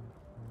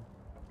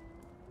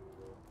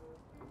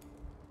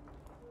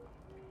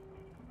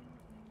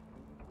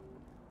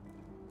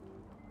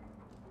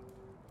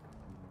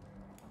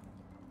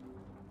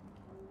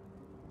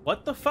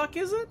 What the fuck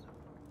is it?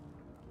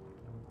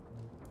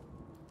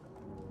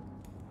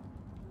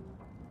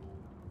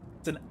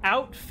 It's an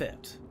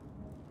outfit.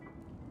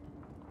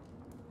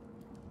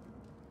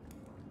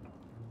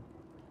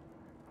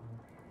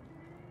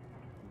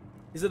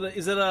 Is it Do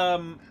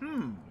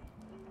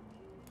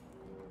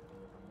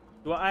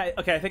I...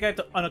 Okay, I think I have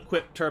to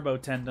unequip turbo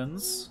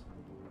tendons.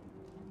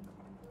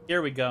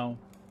 Here we go.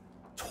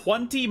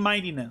 20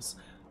 mightiness.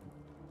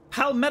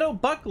 Palmetto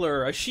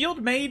Buckler, a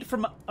shield made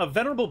from a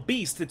venerable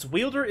beast. Its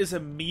wielder is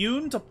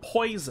immune to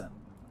poison.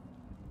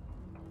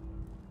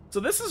 So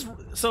this is...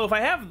 So if I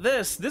have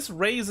this, this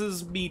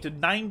raises me to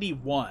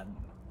 91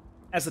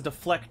 as a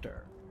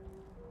deflector.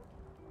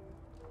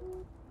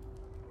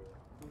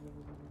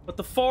 But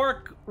the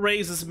fork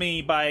raises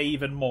me by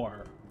even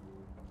more.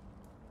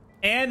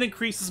 And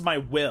increases my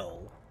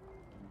will.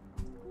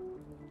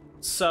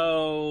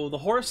 So the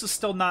horse is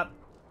still not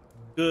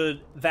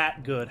good,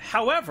 that good.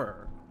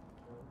 However,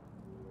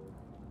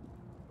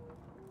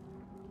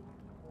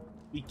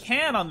 we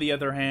can, on the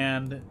other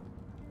hand,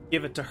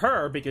 give it to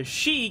her because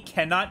she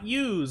cannot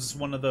use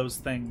one of those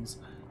things.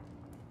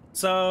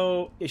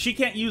 So she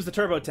can't use the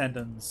turbo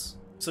tendons.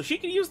 So she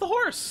can use the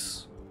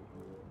horse.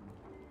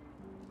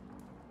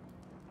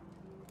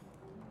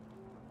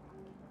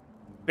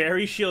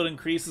 Berry shield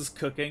increases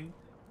cooking.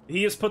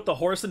 He has put the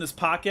horse in his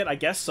pocket? I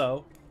guess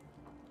so.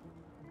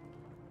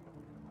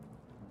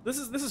 This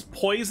is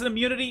poison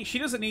immunity. She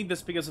doesn't need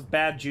this because of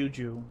bad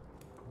juju.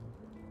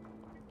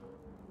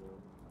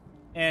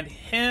 And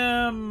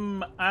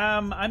him,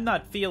 I'm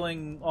not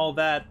feeling all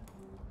that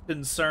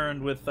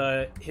concerned with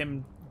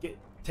him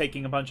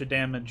taking a bunch of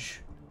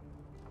damage.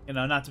 You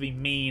know, not to be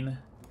mean.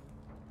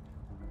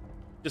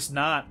 Just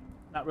not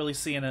really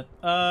seeing it.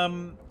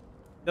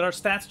 Did our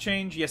stats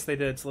change? Yes, they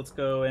did. So let's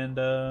go and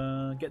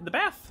get in the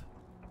bath.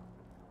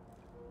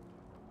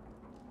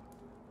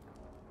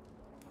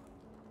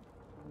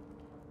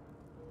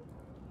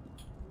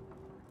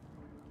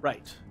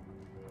 Right.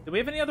 Do we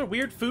have any other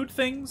weird food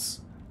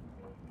things?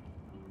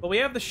 Well, we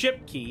have the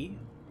ship key.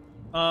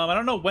 I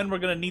don't know when we're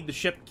going to need the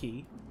ship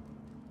key.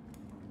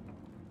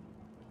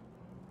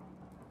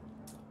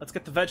 Let's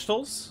get the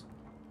vegetables.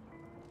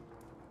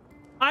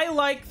 I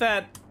like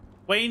that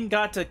Wayne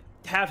got to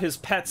have his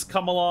pets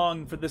come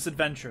along for this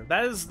adventure.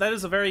 That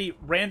is a very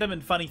random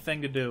and funny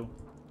thing to do.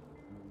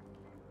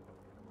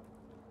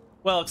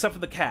 Well, except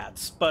for the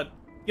cats, but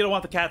you don't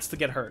want the cats to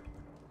get hurt,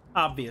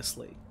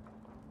 obviously.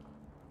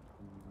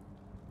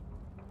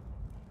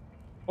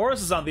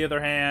 Horses, on the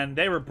other hand,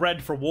 they were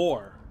bred for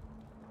war.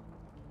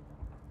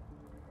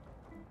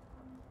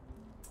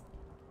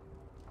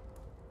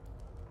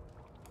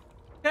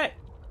 Okay,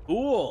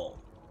 cool.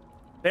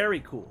 Very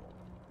cool.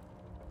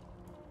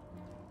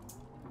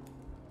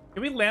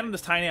 Can we land on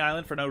this tiny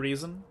island for no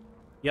reason?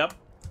 Yep.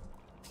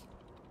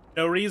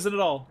 No reason at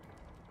all.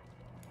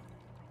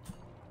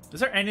 Is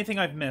there anything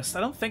I've missed?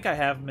 I don't think I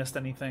have missed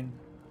anything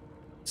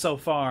so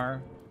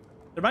far.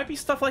 There might be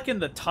stuff like in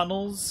the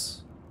tunnels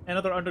and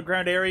other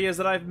underground areas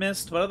that I've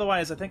missed, but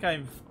otherwise I think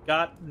I've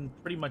gotten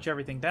pretty much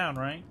everything down,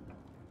 right?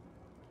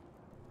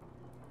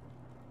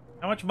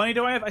 How much money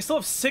do I have? I still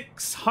have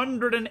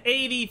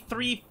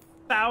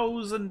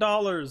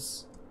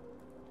 $683,000.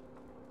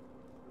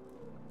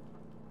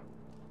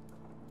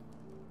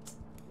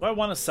 Do I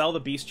want to sell the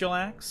bestial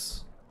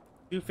axe?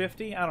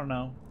 250? I don't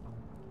know.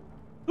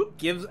 Who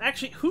gives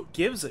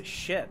a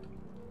shit?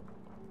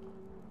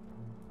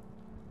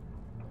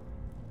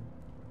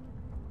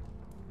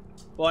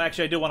 Well,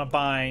 actually, I do want to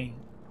buy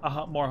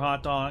more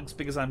hot dogs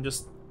because I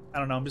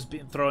don't know, I'm just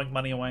throwing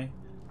money away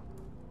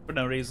for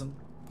no reason.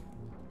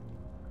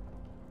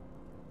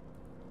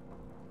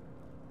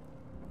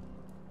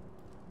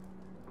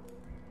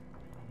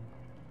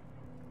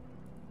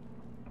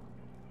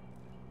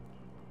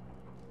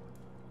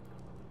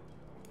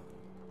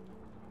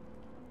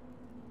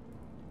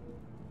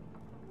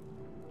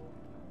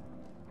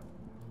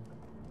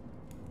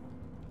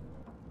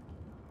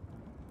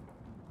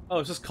 Oh,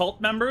 it's just cult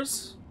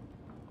members?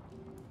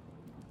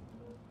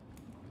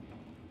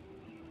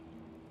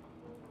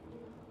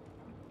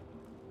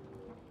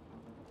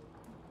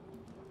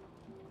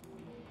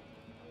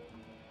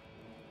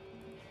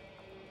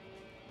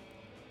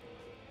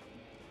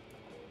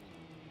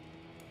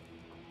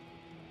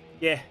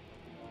 Yeah.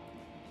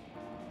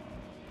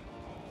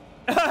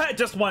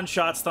 Just one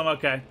shots them,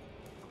 okay.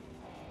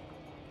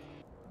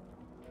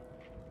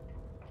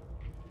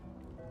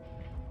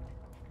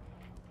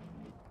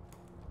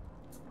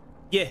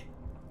 Yeah.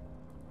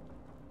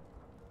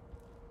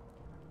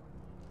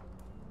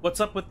 What's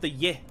up with the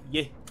yeah?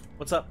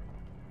 What's up?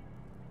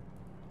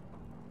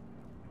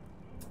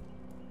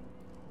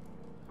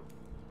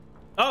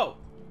 Oh!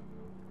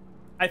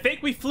 I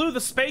think we flew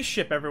the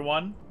spaceship,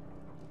 everyone.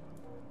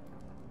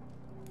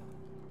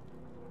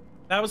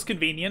 That was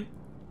convenient.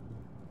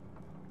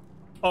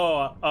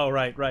 Oh,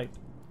 right.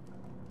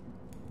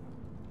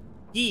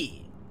 Yeah.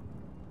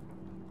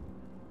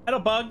 Hello,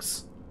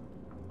 Bugs.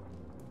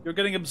 You're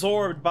getting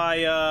absorbed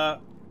by,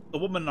 the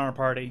woman in our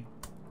party.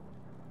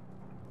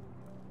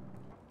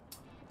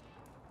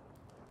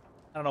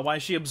 I don't know why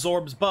she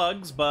absorbs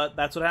bugs, but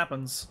that's what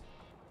happens.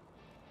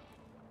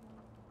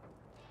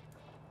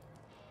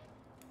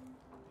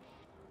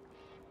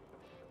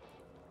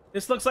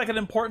 This looks like an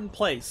important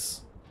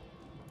place.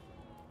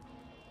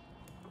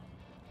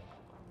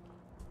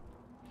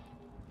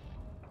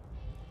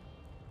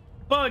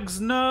 Bugs,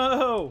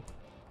 no!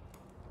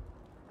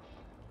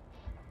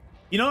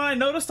 You know what I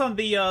noticed on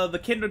the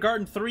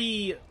Kindergarten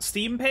 3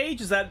 Steam page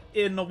is that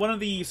in one of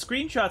the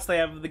screenshots they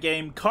have of the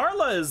game,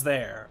 Carla is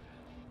there.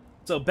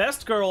 So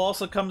Best Girl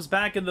also comes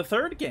back in the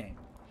third game,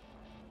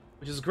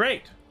 which is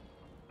great.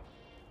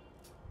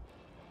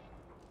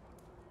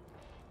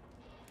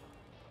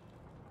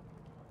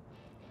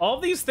 All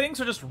these things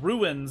are just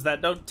ruins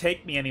that don't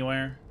take me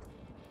anywhere.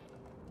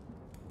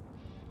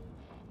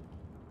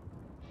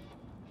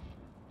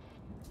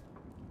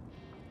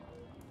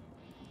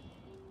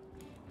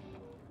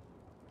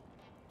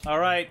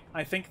 Alright,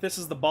 I think this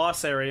is the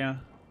boss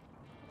area.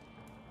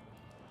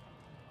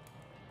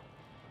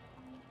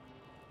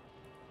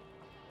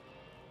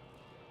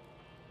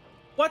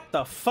 What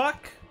the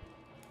fuck?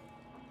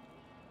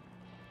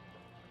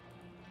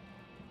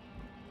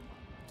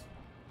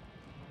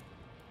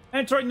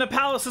 Entering the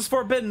palace is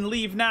forbidden.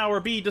 Leave now or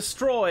be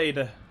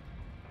destroyed.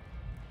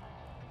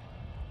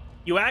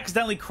 You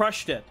accidentally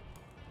crushed it.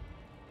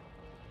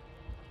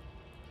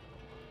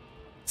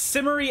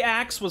 Simmery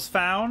axe was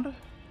found.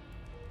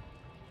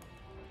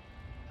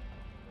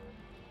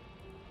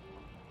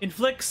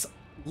 Inflicts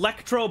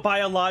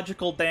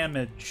electrobiological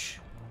damage.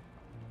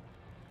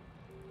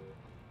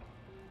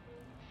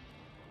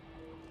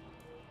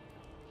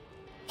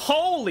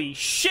 Holy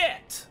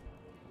shit!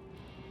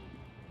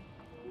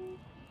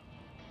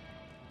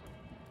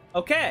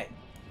 Okay.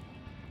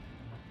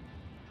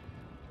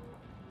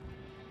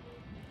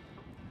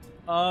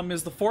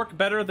 Is the fork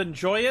better than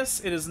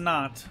joyous? It is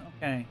not.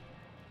 Okay.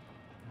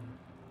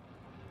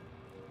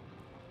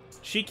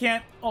 She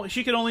can't... Oh,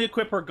 she can only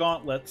equip her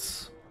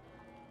gauntlets.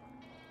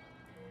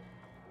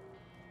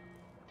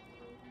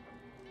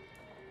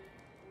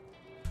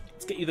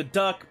 Let's get you the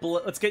duck...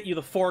 Let's get you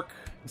the fork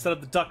instead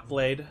of the duck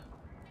blade.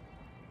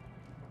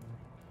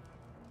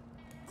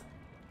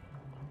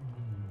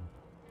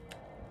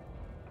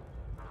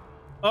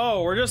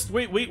 Oh, we just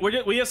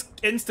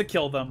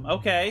insta-kill them.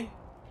 Okay.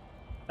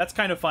 That's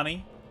kind of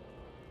funny.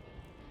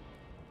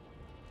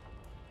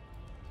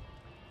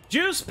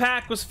 Juice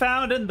pack was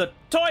found in the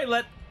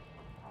toilet.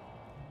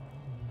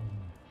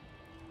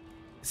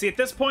 See, at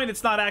this point,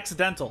 it's not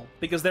accidental,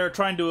 because they're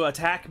trying to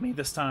attack me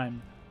this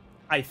time.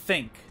 I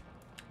think.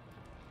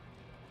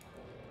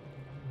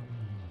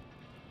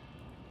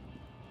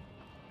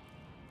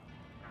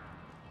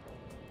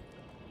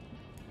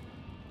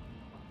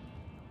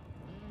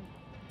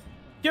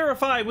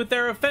 Purify with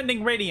their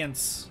offending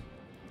radiance.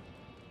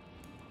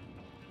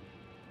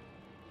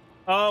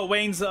 Oh,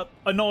 Wayne's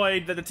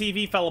annoyed that the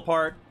TV fell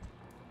apart.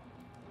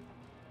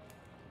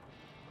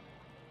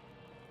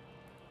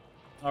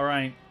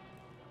 Alright.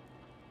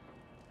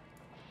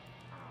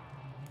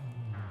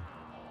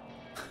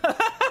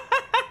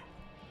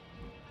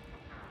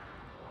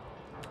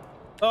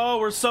 Oh,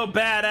 we're so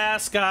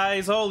badass,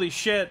 guys. Holy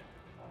shit.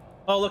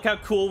 Oh, look how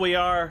cool we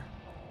are.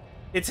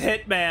 It's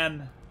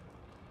Hitman.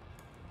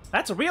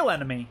 That's a real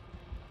enemy.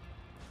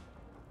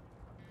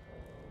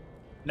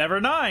 Never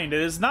mind,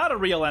 it is not a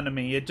real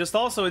enemy. It just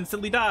also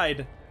instantly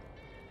died.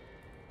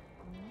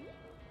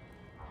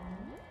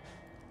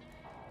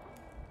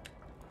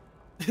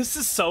 This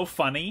is so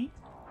funny.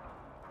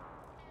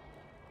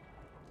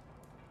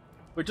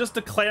 We're just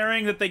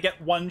declaring that they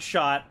get one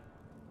shot.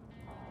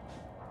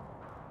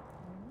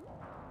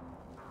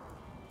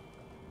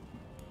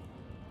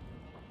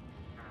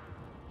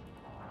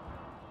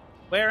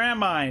 Where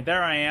am I?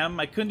 There I am.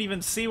 I couldn't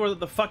even see where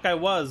the fuck I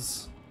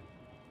was.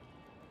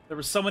 There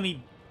were so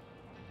many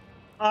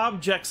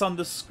objects on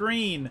the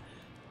screen.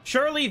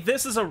 Surely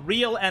this is a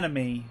real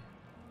enemy.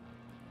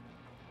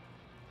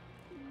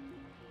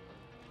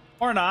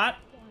 Or not.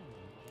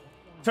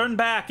 Turn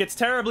back. It's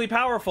terribly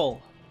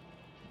powerful.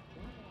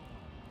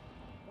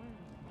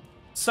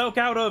 Soak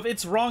out of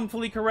it's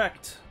wrongfully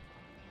correct.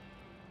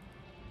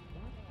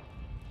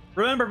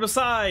 Remember,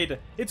 beside,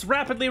 it's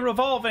rapidly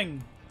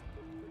revolving.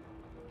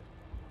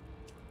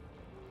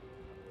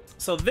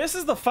 So this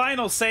is the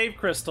final save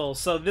crystal.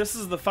 So this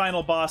is the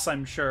final boss,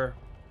 I'm sure.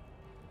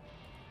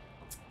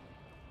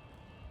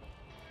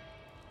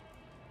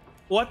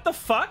 What the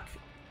fuck?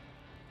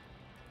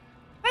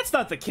 That's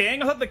not the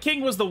king. I thought the king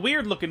was the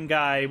weird-looking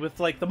guy with,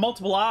 like, the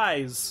multiple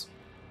eyes.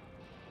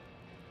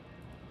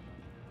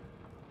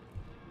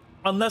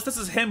 Unless this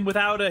is him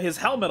without his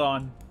helmet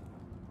on.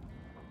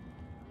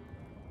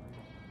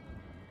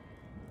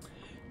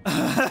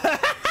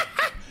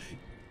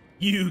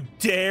 You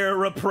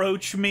dare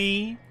approach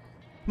me?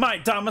 My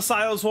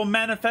domiciles will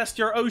manifest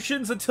your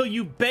oceans until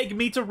you beg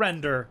me to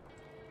render.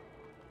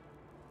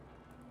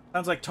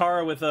 Sounds like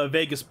Tara with a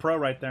Vegas Pro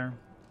right there.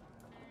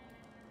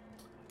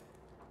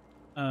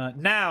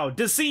 Now,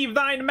 deceive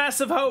thine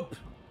massive hope.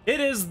 It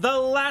is the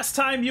last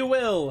time you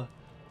will.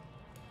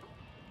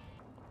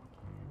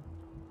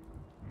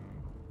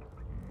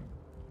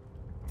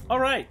 All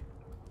right.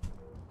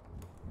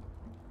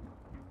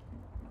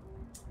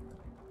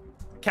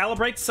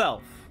 Calibrate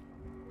self.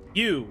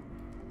 You.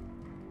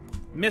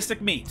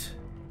 Mystic meat.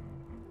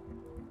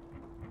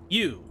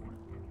 You.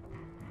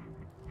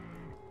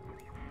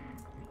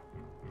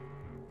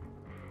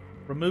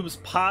 Removes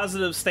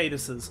positive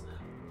statuses.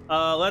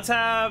 Let's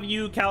have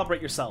you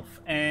calibrate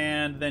yourself.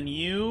 And then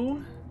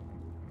you...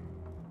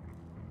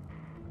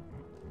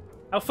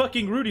 How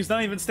fucking rude, he's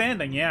not even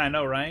standing. Yeah, I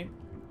know, right?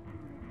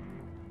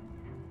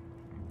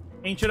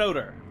 Ancient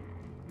odor.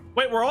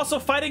 Wait, we're also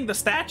fighting the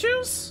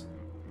statues?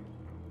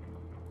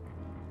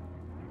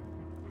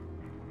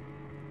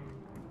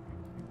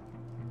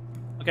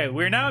 Okay,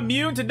 we're now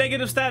immune to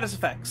negative status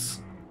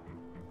effects.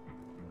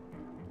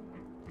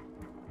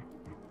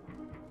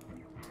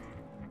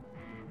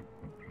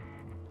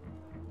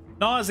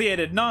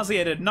 Nauseated,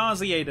 nauseated,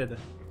 nauseated.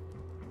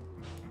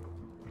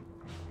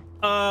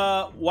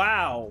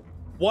 Wow.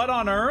 What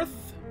on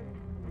earth?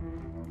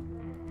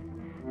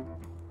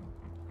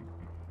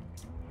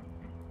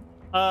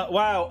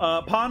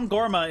 Wow, Pon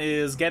Gorma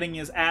is getting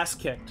his ass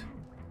kicked.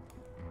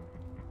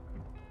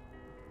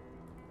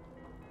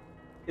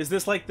 Is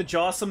this like the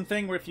Jawsome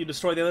thing, where if you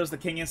destroy the others, the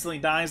king instantly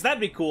dies? That'd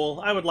be cool.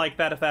 I would like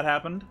that if that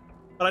happened.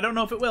 But I don't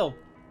know if it will.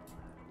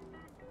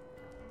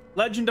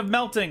 Legend of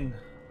Melting.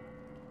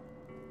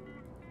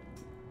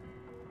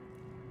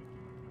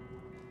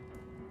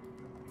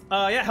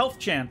 Yeah, health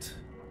chant.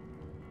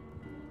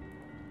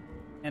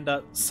 And,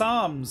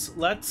 Psalms.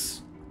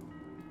 Let's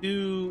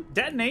do...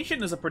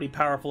 Detonation is a pretty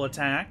powerful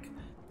attack.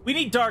 We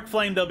need Dark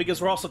Flame, though,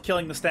 because we're also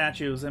killing the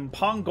statues. And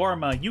Pon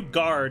Gorma, you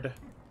guard.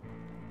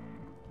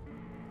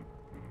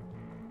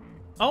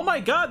 Oh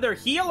my god, they're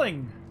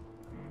healing!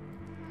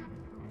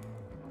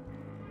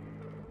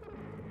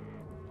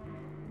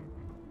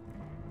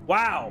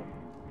 Wow.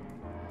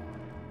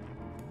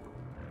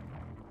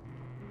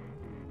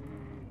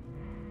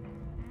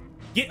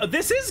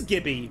 This is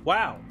Gibby.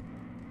 Wow.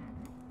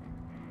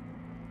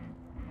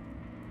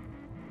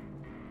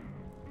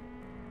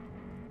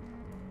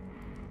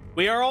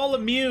 We are all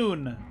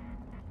immune.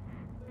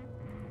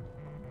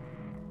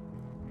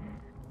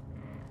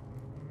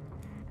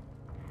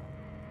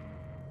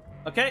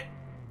 Okay.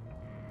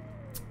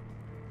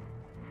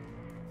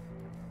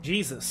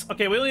 Jesus.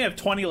 Okay, we only have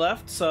 20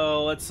 left,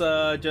 so let's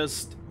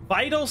just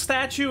Vital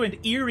Statue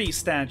and Eerie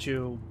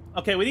Statue.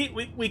 Okay,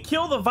 we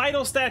kill the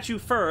Vital Statue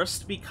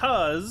first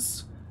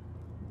because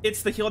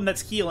it's the one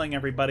that's healing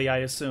everybody, I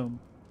assume.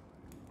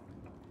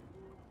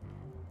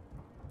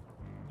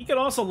 He could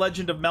also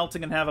Legend of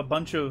Melting and have a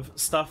bunch of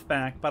stuff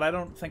back, but I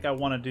don't think I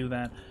want to do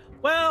that.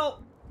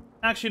 Well,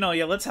 actually no,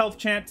 yeah, let's health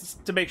chant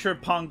to make sure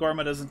Pon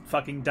Gorma doesn't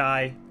fucking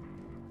die.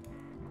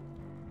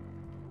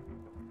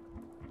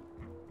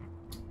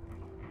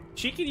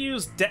 She could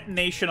use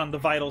Detonation on the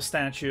Vital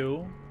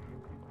Statue.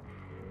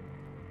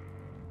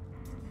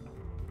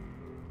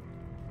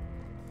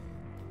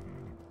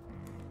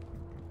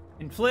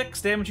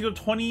 Inflicts damage equal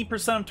to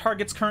 20% of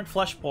target's current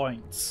flesh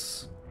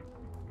points.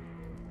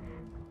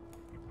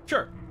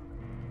 Sure.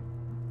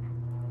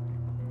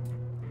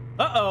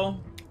 Uh-oh.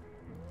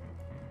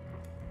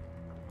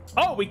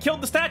 Oh, we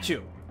killed the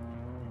statue.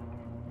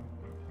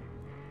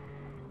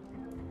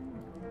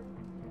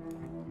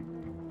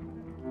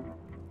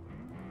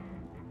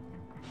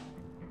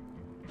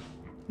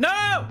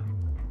 No!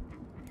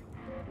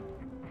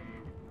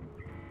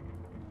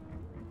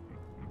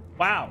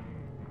 Wow.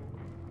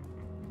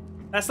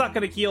 That's not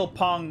gonna heal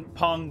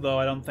Pong, though,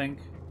 I don't think.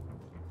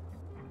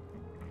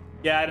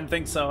 Yeah, I didn't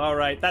think so.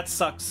 Alright, that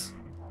sucks.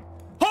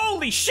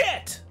 Holy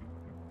shit!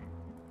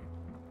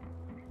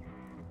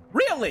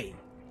 Really?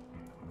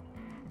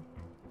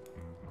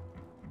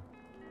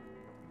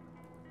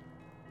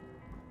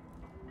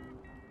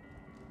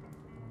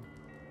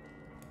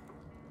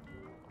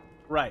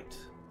 Right.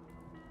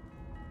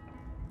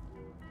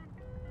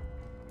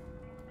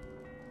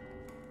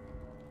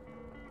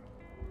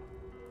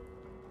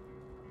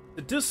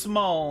 The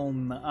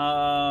Dusmaln,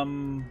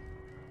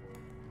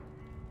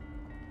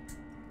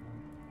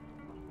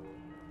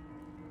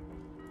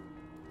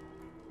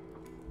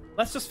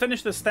 let's just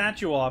finish the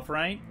statue off,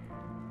 right?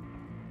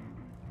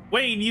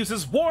 Wayne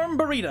uses Warm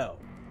Burrito.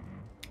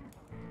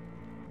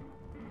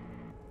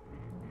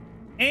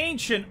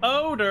 Ancient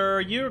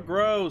Odor, you're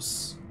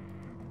gross.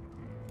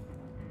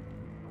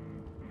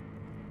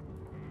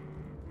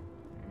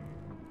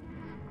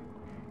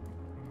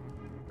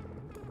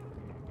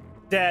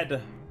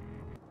 Dead.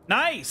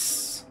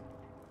 Nice!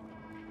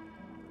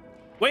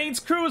 Wayne's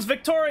crew is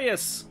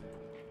victorious!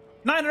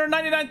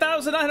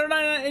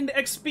 999,999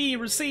 XP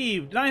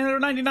received.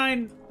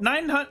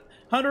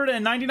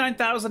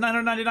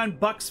 999,999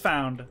 bucks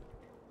found.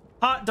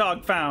 Hot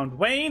dog found.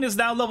 Wayne is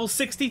now level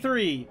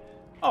 63.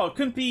 Oh, it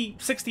couldn't be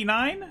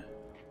 69?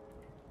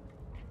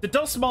 The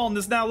Dusmaln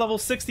is now level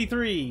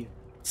 63.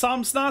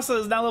 Samsnasa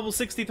is now level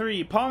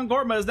 63. Pon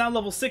Gorma is now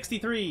level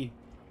 63.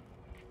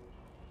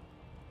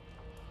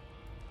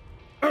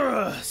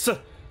 So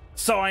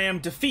I am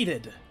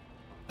defeated.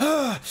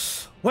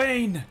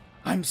 Wayne,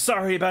 I'm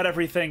sorry about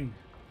everything.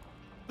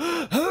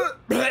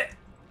 By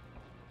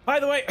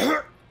the way,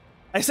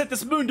 I set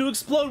this moon to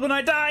explode when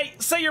I die.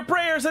 Say your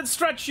prayers and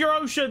stretch your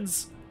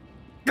oceans.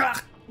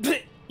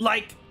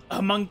 Like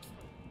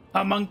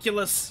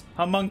homunculus.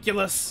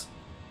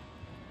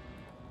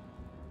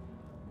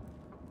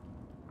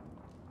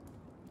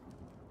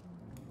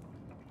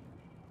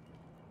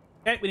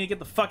 Okay, we need to get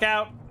the fuck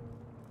out.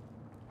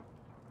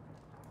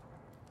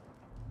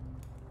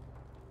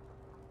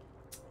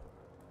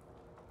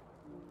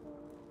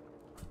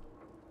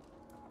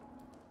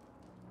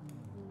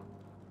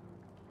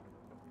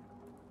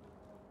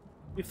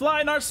 We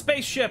fly in our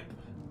spaceship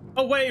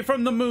away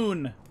from the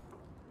moon.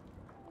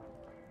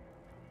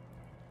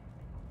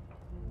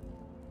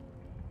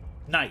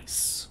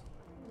 Nice.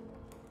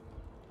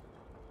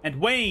 And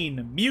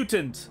Wayne,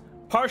 mutant,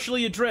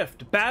 partially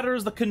adrift,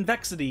 batters the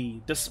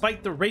convexity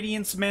despite the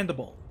Radiance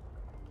Mandible.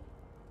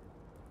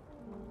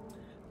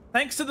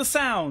 Thanks to the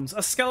sounds,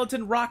 a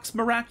skeleton rocks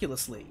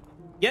miraculously.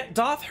 Yet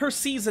doth her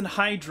season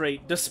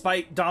hydrate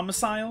despite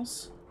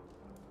domiciles?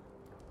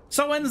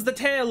 So ends the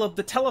tale of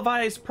the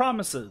televised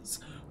promises,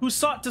 who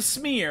sought to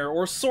smear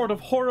or sort of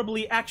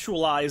horribly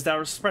actualized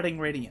our spreading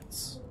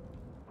radiance.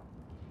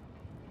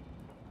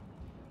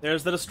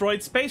 There's the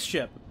destroyed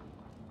spaceship.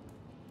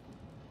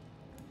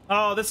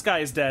 Oh, this guy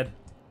is dead.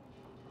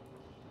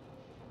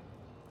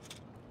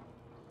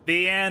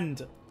 The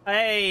end.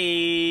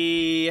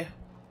 Hey!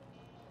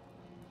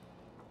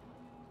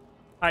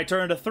 I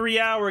turned a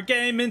 3-hour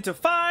game into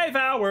 5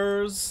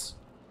 hours!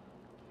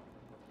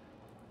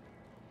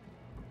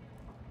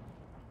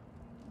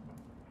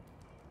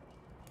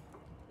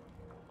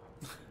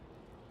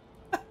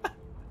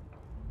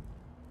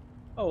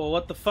 Oh, well,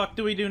 what the fuck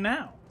do we do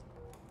now?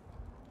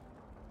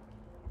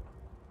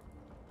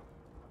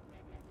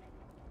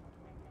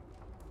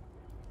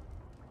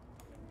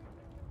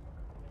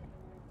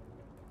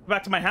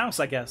 Back to my house,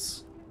 I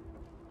guess.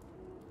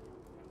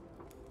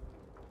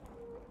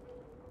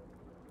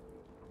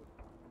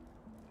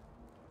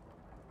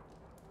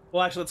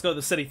 Well, actually, let's go to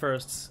the city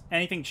first.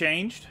 Anything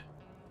changed?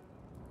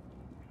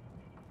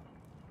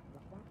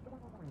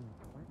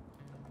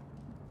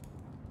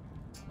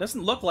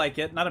 Doesn't look like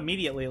it. Not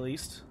immediately, at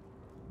least.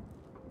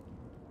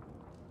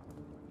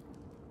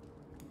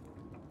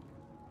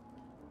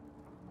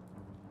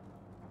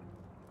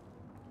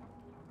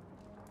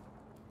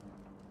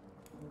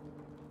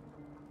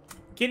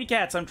 Kitty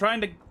cats, I'm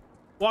trying to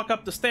walk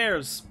up the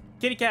stairs.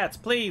 Kitty cats,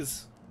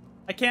 please.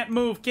 I can't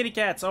move. Kitty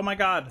cats, oh my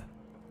god.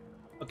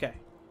 Okay.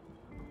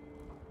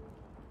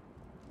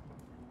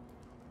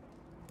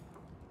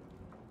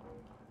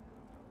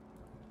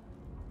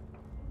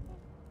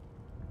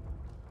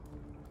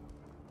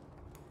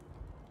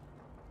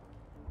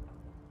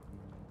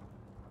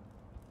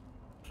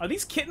 Are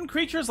these kitten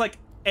creatures, like,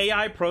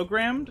 AI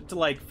programmed to,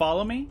 like,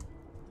 follow me?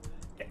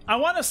 I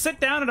want to sit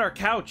down at our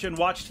couch and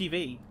watch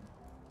TV.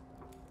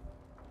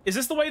 Is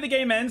this the way the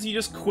game ends? You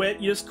just quit?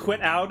 You just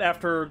quit out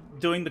after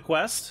doing the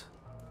quest?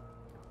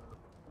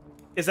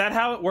 Is that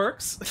how it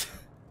works?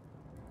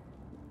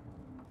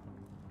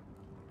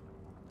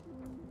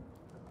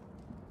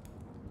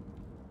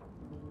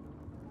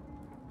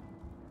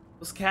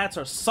 Those cats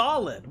are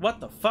solid.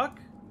 What the fuck?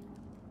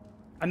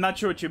 I'm not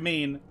sure what you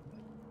mean.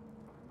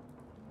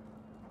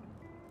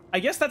 I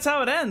guess that's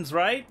how it ends,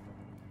 right?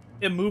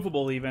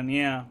 Immovable even,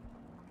 yeah.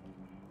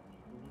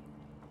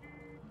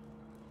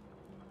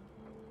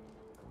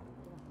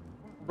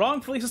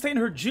 Wrongfully sustained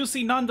her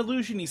juicy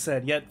non-delusion, he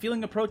said, yet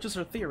feeling approaches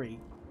her theory.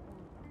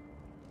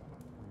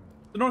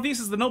 The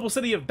northeast is the noble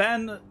city of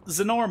Ban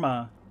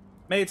Zenorma.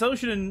 May its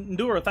ocean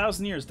endure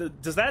 1,000 years.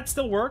 Does that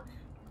still work?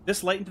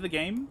 This late into the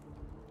game?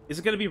 Is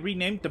it going to be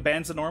renamed to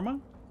Ban Zenorma?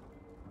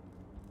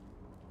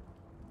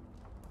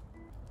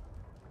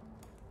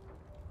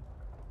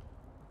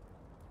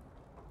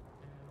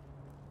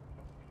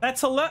 That's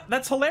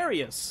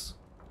hilarious.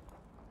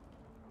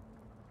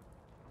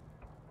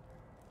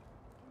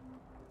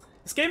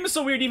 This game is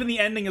so weird, even the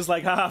ending is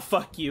like, haha,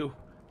 fuck you.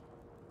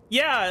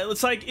 Yeah,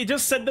 it's like, it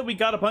just said that we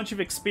got a bunch of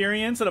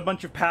experience and a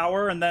bunch of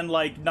power, and then,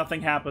 like,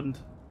 nothing happened.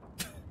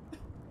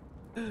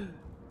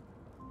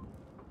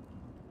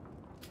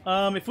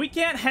 If we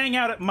can't hang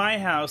out at my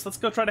house, let's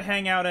go try to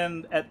hang out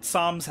at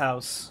Sam's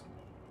house.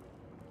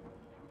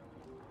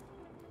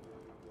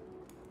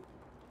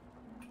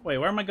 Wait,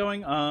 where am I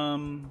going?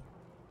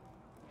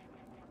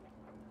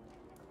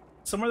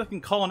 Somewhere that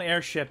can call an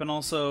airship and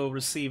also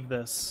receive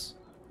this.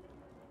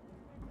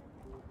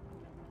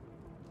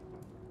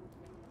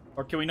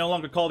 Or can we no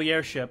longer call the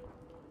airship?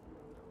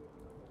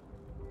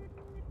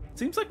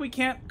 Seems like we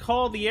can't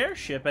call the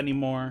airship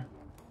anymore.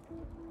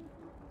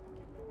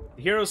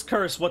 The hero's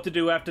curse, what to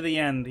do after the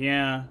end,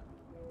 yeah.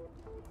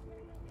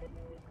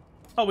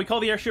 Oh, we call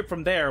the airship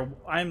from there.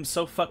 I'm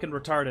so fucking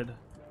retarded.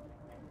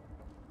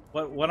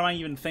 What am I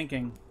even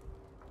thinking?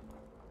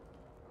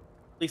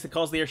 At least it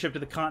calls the airship to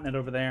the continent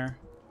over there.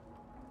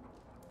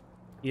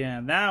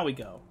 Yeah, now we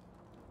go.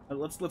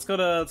 Let's go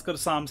to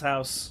Sam's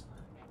house.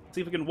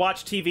 See if we can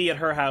watch TV at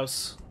her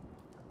house.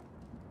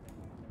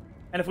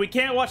 And if we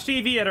can't watch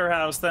TV at her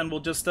house, then we'll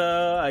just,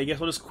 I guess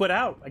we'll just quit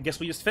out. I guess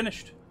we just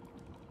finished.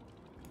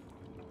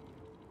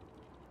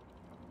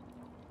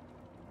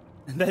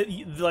 That,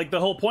 like, the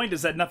whole point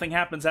is that nothing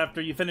happens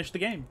after you finish the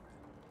game.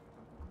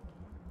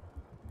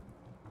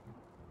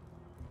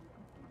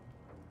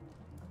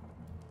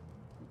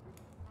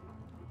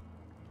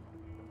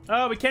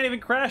 Oh, we can't even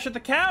crash at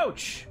the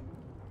couch!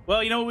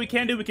 Well, you know what we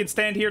can do? We can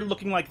stand here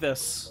looking like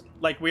this.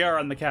 Like we are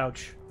on the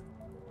couch.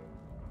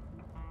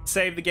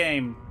 Save the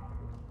game.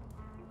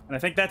 And I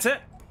think that's it.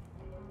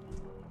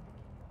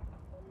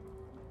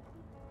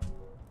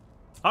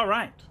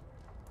 Alright.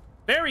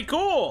 Very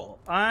cool!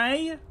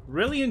 I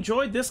really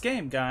enjoyed this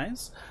game,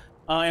 guys.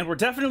 And we're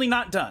definitely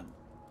not done.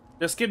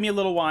 Just give me a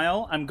little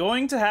while. I'm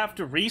going to have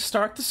to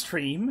restart the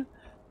stream.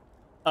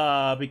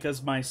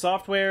 Because my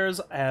softwares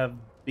have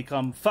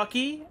become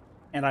fucky.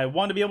 And I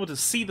want to be able to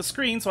see the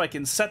screen so I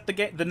can set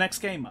the next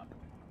game up.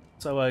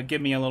 So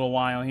give me a little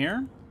while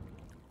here.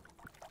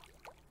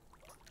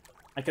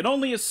 I can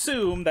only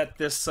assume that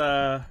this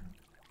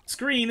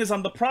screen is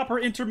on the proper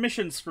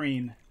intermission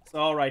screen. So,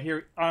 all right,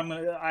 here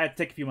I have to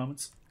take a few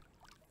moments.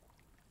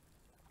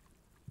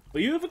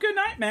 Well, you have a good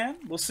night, man.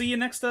 We'll see you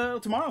next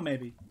tomorrow,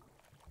 maybe.